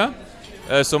South Asia.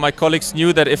 So my colleagues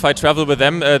knew that if I travel with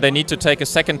them, they need to take a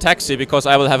second taxi because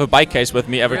I will have a bike case with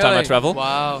me every time I travel.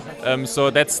 Wow. So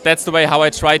that's the way how I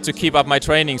try to keep up my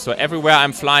training. So everywhere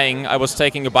I'm flying, I was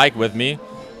taking a bike with me,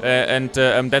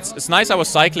 it's nice. I was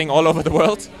cycling all over the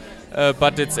world,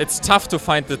 but it's tough to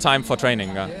find the time for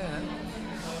training.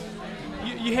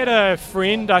 You had a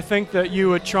friend, I think, that you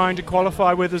were trying to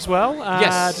qualify with as well.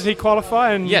 Yes. Did he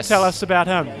qualify? And tell us about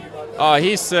him. Oh,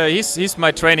 he's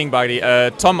my training buddy,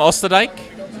 Tom Osterdijk.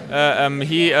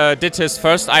 He did his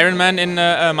first Ironman in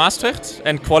Maastricht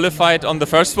and qualified on the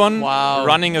first one,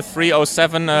 running a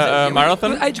 3:07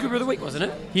 marathon. Age group of the week, wasn't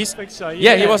it? I think so,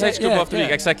 he was age group of the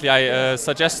week, exactly. I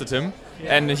suggested him.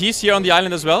 Yeah. And he's here on the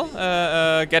island as well,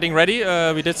 getting ready.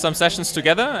 We did some sessions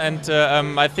together, and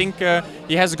I think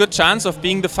he has a good chance of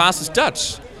being the fastest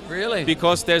Dutch. Really?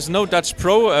 Because there's no Dutch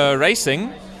pro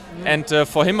racing. And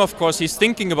for him, of course, he's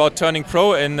thinking about turning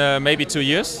pro in maybe 2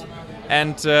 years.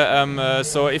 And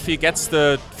so if he gets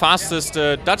the fastest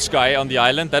Dutch guy on the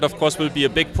island, that, of course, will be a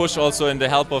big push also in the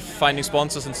help of finding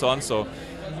sponsors and so on. So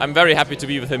I'm very happy to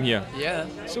be with him here. Yeah.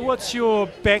 So what's your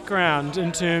background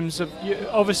in terms of, you're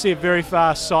obviously a very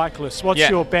fast cyclist. What's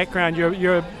your background?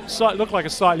 You look like a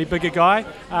slightly bigger guy.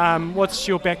 What's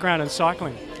your background in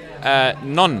cycling?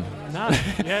 None.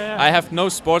 Yeah. I have no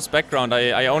sports background.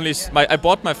 I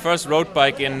bought my first road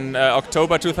bike in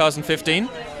October 2015.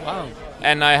 Wow.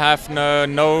 And I have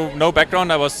no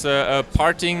background. I was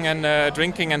partying and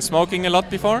drinking and smoking a lot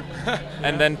before,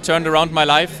 and then turned around my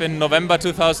life in November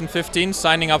 2015,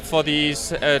 signing up for the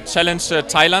Challenge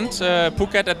Thailand,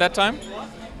 Phuket at that time.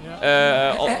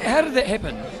 How did that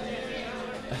happen?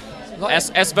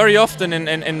 As very often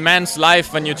in man's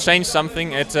life, when you change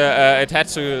something, it had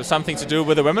something to do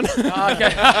with the women.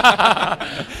 Okay.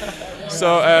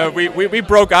 So we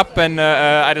broke up, and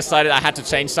I decided I had to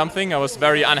change something. I was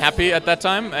very unhappy at that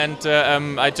time, and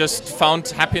I just found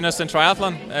happiness in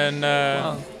triathlon, and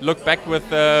look back with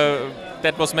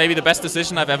that was maybe the best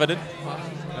decision I've ever did.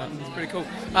 That's pretty cool.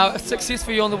 Success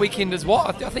for you on the weekend is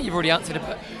what? I think you've already answered it,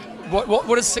 but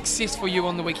what is success for you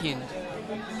on the weekend?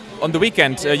 On the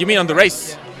weekend, you mean on the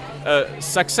race?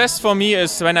 Success for me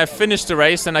is when I finish the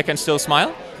race and I can still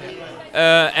smile,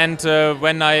 and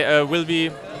when I will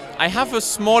be. I have a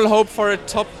small hope for a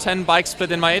top 10 bike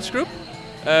split in my age group.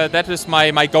 That is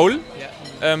my goal.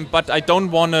 but I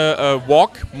don't want to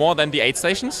walk more than the 8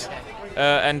 stations.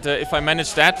 And if I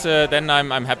manage that, then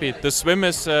I'm happy. The swim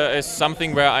is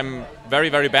something where I'm very,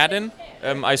 very bad in.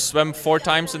 I swam 4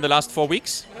 times in the last 4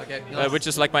 weeks, which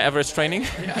is like my average training.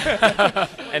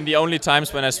 And the only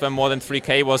times when I swam more than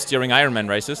 3K was during Ironman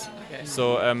races.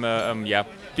 So yeah,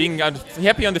 being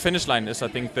happy on the finish line is, I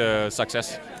think, the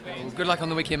success. Well, good luck on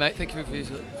the weekend, mate. Thank you for your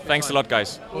Thanks a lot,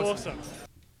 guys. Awesome.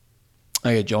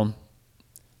 Okay, John.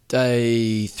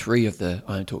 Day 3 of the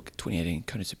Iron Talk 2018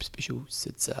 Kona Super Specials.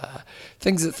 It's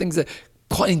things are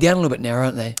quieting down a little bit now,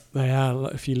 aren't they? They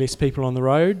are a few less people on the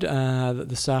road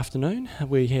this afternoon.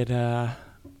 We had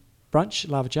brunch,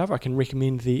 Lava Java. I can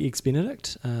recommend the Eggs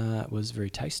Benedict. It was very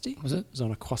tasty. Was it? It was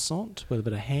on a croissant with a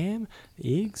bit of ham,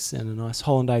 eggs, and a nice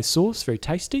hollandaise sauce. Very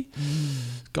tasty.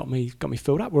 Got me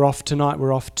filled up. We're off tonight.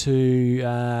 We're off to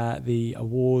the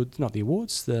awards, not the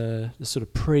awards, the sort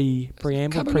of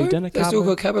preamble, pre-dinner. They still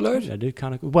got Cabo Load? They do,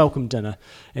 kind of welcome dinner,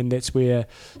 and that's where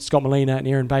Scott Molina and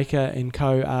Aaron Baker and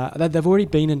co. They've already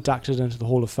been inducted into the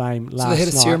Hall of Fame last night. So they had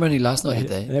a ceremony last night, did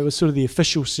they? That was sort of the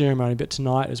official ceremony, but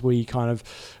tonight is where you kind of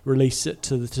release it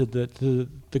to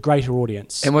the greater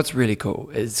audience. And what's really cool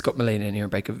is Scott Molina and Aaron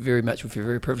Baker we feel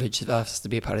very privileged of us to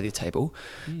be a part of their table.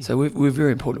 So we're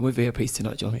very important. We're VIPs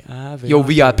tonight, John. We are VIPs. You're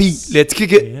VIP. Let's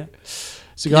kick it. Yeah.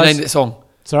 So Can you guys, name the song?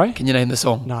 sorry? Can you name the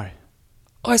song? No.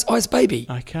 Ice Ice Baby.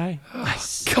 Okay.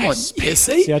 Come on, yeah,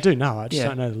 see? See, I do know. I just Yeah.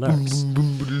 don't know the lyrics.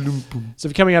 So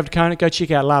if you're coming over to Kona, go check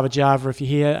out Lava Java if you're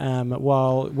here.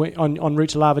 While en route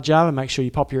to Lava Java, make sure you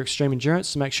pop your extreme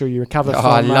endurance to make sure you recover Oh,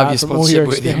 from, I love your from all your sponsorship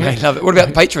with you, mate. experience. Love it. What about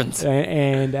the patrons?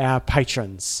 And our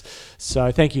patrons.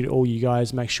 So thank you to all you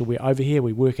guys. Make sure we're over here.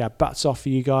 We work our butts off for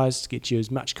you guys to get you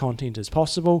as much content as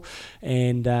possible.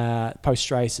 And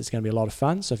post-race, it's going to be a lot of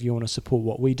fun. So if you want to support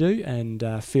what we do and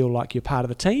feel like you're part of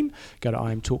the team, go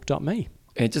to imtalk.me.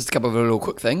 And just a couple of little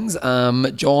quick things.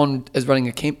 John is running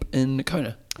a camp in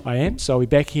Kona. I am. So I'll be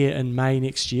back here in May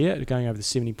next year, going over the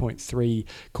 70.3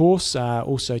 course.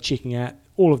 Also checking out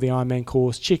all of the Ironman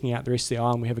course, checking out the rest of the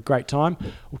island. We have a great time.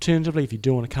 Alternatively, if you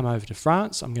do want to come over to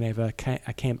France, I'm going to have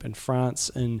a camp in France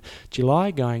in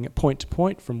July, going point to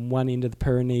point from one end of the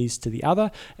Pyrenees to the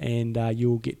other, and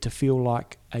you'll get to feel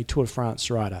like a Tour de France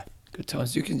rider. Good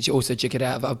times. You can also check it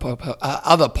out of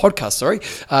other podcasts,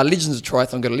 Legends of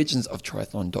Triathlon. Go to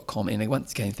legendsoftriathlon.com. And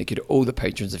once again, thank you to all the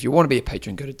patrons. If you want to be a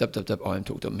patron, go to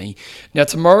www.imtalk.me. Now,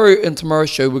 tomorrow's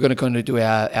show, we're going to kind of do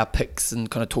our picks and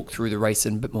kind of talk through the race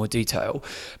in a bit more detail.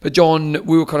 But John,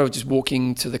 we were kind of just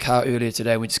walking to the car earlier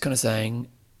today. We're just kind of saying,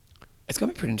 it's going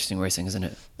to be pretty interesting racing, isn't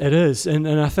it? It is. And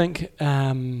I think...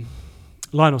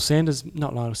 Sebastian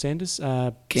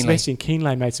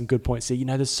Kienle made some good points there. You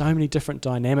know, there's so many different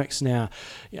dynamics now.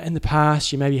 In the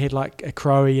past, you maybe had like a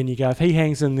Crowe and you go, if he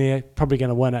hangs in there, probably going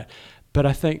to win it. But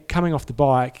I think coming off the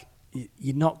bike,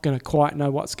 you're not going to quite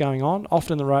know what's going on.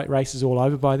 Often the race is all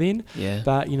over by then. Yeah.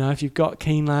 But, you know, if you've got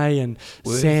Kienle and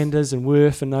Wirth. Sanders and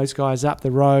Wirth and those guys up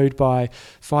the road by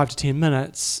 5 to 10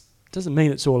 minutes... doesn't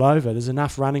mean it's all over. There's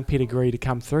enough running pedigree to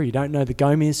come through. You don't know the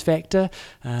Gomez factor.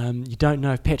 You don't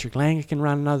know if Patrick Langer can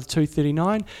run another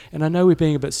 2:39. And I know we're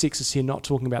being a bit sexist here, not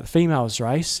talking about the females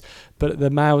race, but the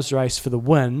males race for the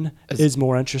win is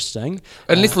more interesting.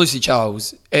 Unless Lucy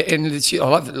Charles, and I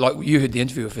love that, like you heard the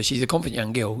interview with her. She's a confident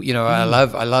young girl. You know, I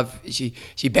love.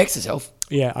 She backs herself.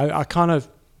 Yeah, I kind of.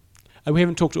 We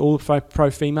haven't talked to all the pro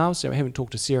females, so we haven't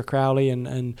talked to Sarah Crowley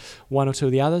and one or two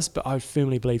of the others, but I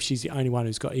firmly believe she's the only one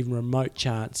who's got even a remote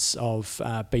chance of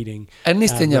beating.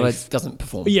 Unless Daniela Reef. doesn't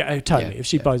perform. Yeah, totally. If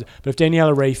she blows it. But if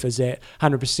Daniela Reef is at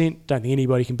 100%, don't think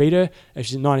anybody can beat her. If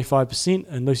she's at 95%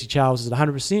 and Lucy Charles is at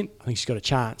 100%, I think she's got a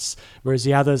chance. Whereas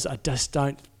the others, I just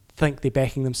don't think they're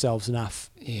backing themselves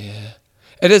enough. Yeah.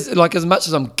 It is, like, as much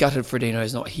as I'm gutted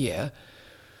Frodeno's not here,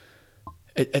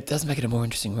 it does make it a more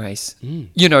interesting race.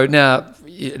 You know, now,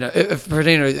 if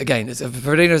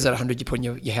Frodeno's at 100, you're putting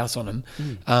your house on him.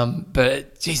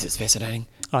 But, geez, it's fascinating.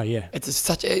 Oh, yeah.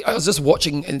 I was just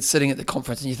watching and sitting at the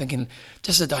conference and you're thinking,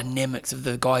 just the dynamics of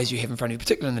the guys you have in front of you,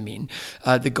 particularly in the men,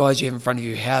 the guys you have in front of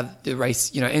you, how the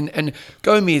race, and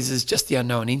Gomez is just the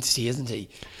unknown entity, isn't he?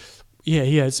 Yeah,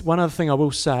 it's one other thing I will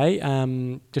say,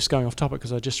 just going off topic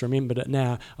because I just remembered it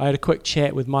now. I had a quick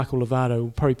chat with Michael Lovato.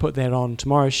 We'll probably put that on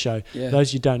tomorrows show. Yeah. Those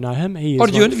of you who don't know him, he is... Oh,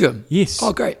 did you interview him? Yes.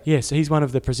 Oh, great. Yeah, so he's one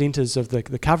of the presenters of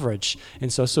the coverage.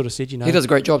 And so I sort of said, he does a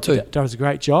great job too. Does a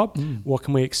great job. What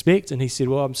can we expect? And he said,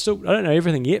 well, I don't know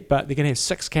everything yet, but they're going to have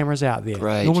 6 cameras out there.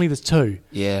 Great. Normally there's 2.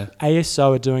 Yeah.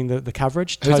 ASO are doing the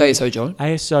coverage. Who's ASO, John?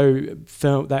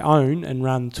 ASO, they own and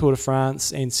run Tour de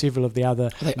France and several of the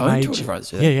other they own Tour de France,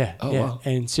 do they? Yeah. Oh, wow.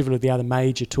 and several of the other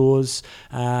major tours.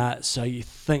 So you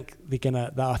think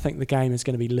I think the game is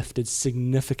going to be lifted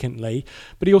significantly.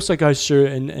 But he also goes through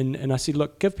and I said,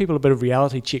 look, give people a bit of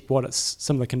reality check.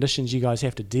 Some of the conditions you guys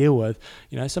have to deal with.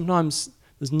 Sometimes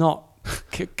there's not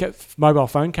mobile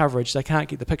phone coverage, they can't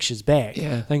get the pictures back,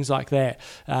 things like that.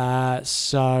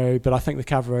 But I think the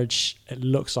coverage, it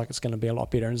looks like it's going to be a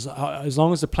lot better. And as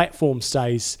long as the platform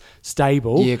stays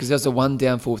stable. Yeah, because there was a one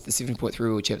downfall with the 7.3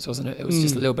 World Champs, wasn't it? It was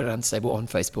just a little bit unstable on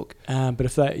Facebook. But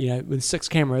if with 6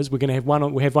 cameras, we're going to have one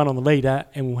on the leader,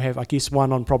 and we'll have, I guess,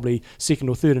 one on probably second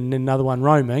or third, and then another one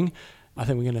roaming. I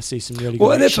think we're going to see some really good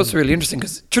Well, and that's action. what's really interesting,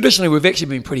 because traditionally we've actually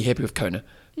been pretty happy with Kona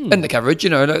in the coverage.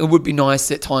 It would be nice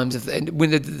at times and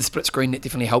when they did the split screen, that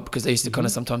definitely helped, because they used to kind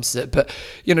of sometimes sit. But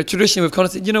traditionally we've kind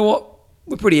of said, you know what,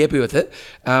 we're pretty happy with it.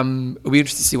 It'll be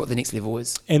interesting to see what the next level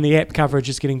is. And the app coverage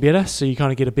is getting better, so you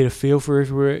kind of get a better feel for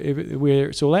where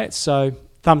it's all at. So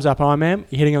thumbs up, Ironman.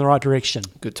 You're heading in the right direction.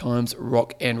 Good times,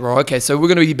 rock and roll. Okay, so we're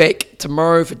going to be back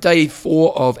tomorrow for day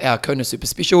 4 of our Kona Super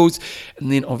Specials.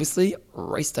 And then obviously,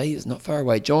 race day is not far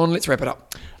away. John, let's wrap it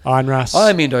up. I'm Russ.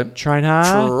 I'm Endo. Train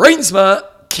hard. Train smart.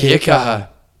 Kia kaha.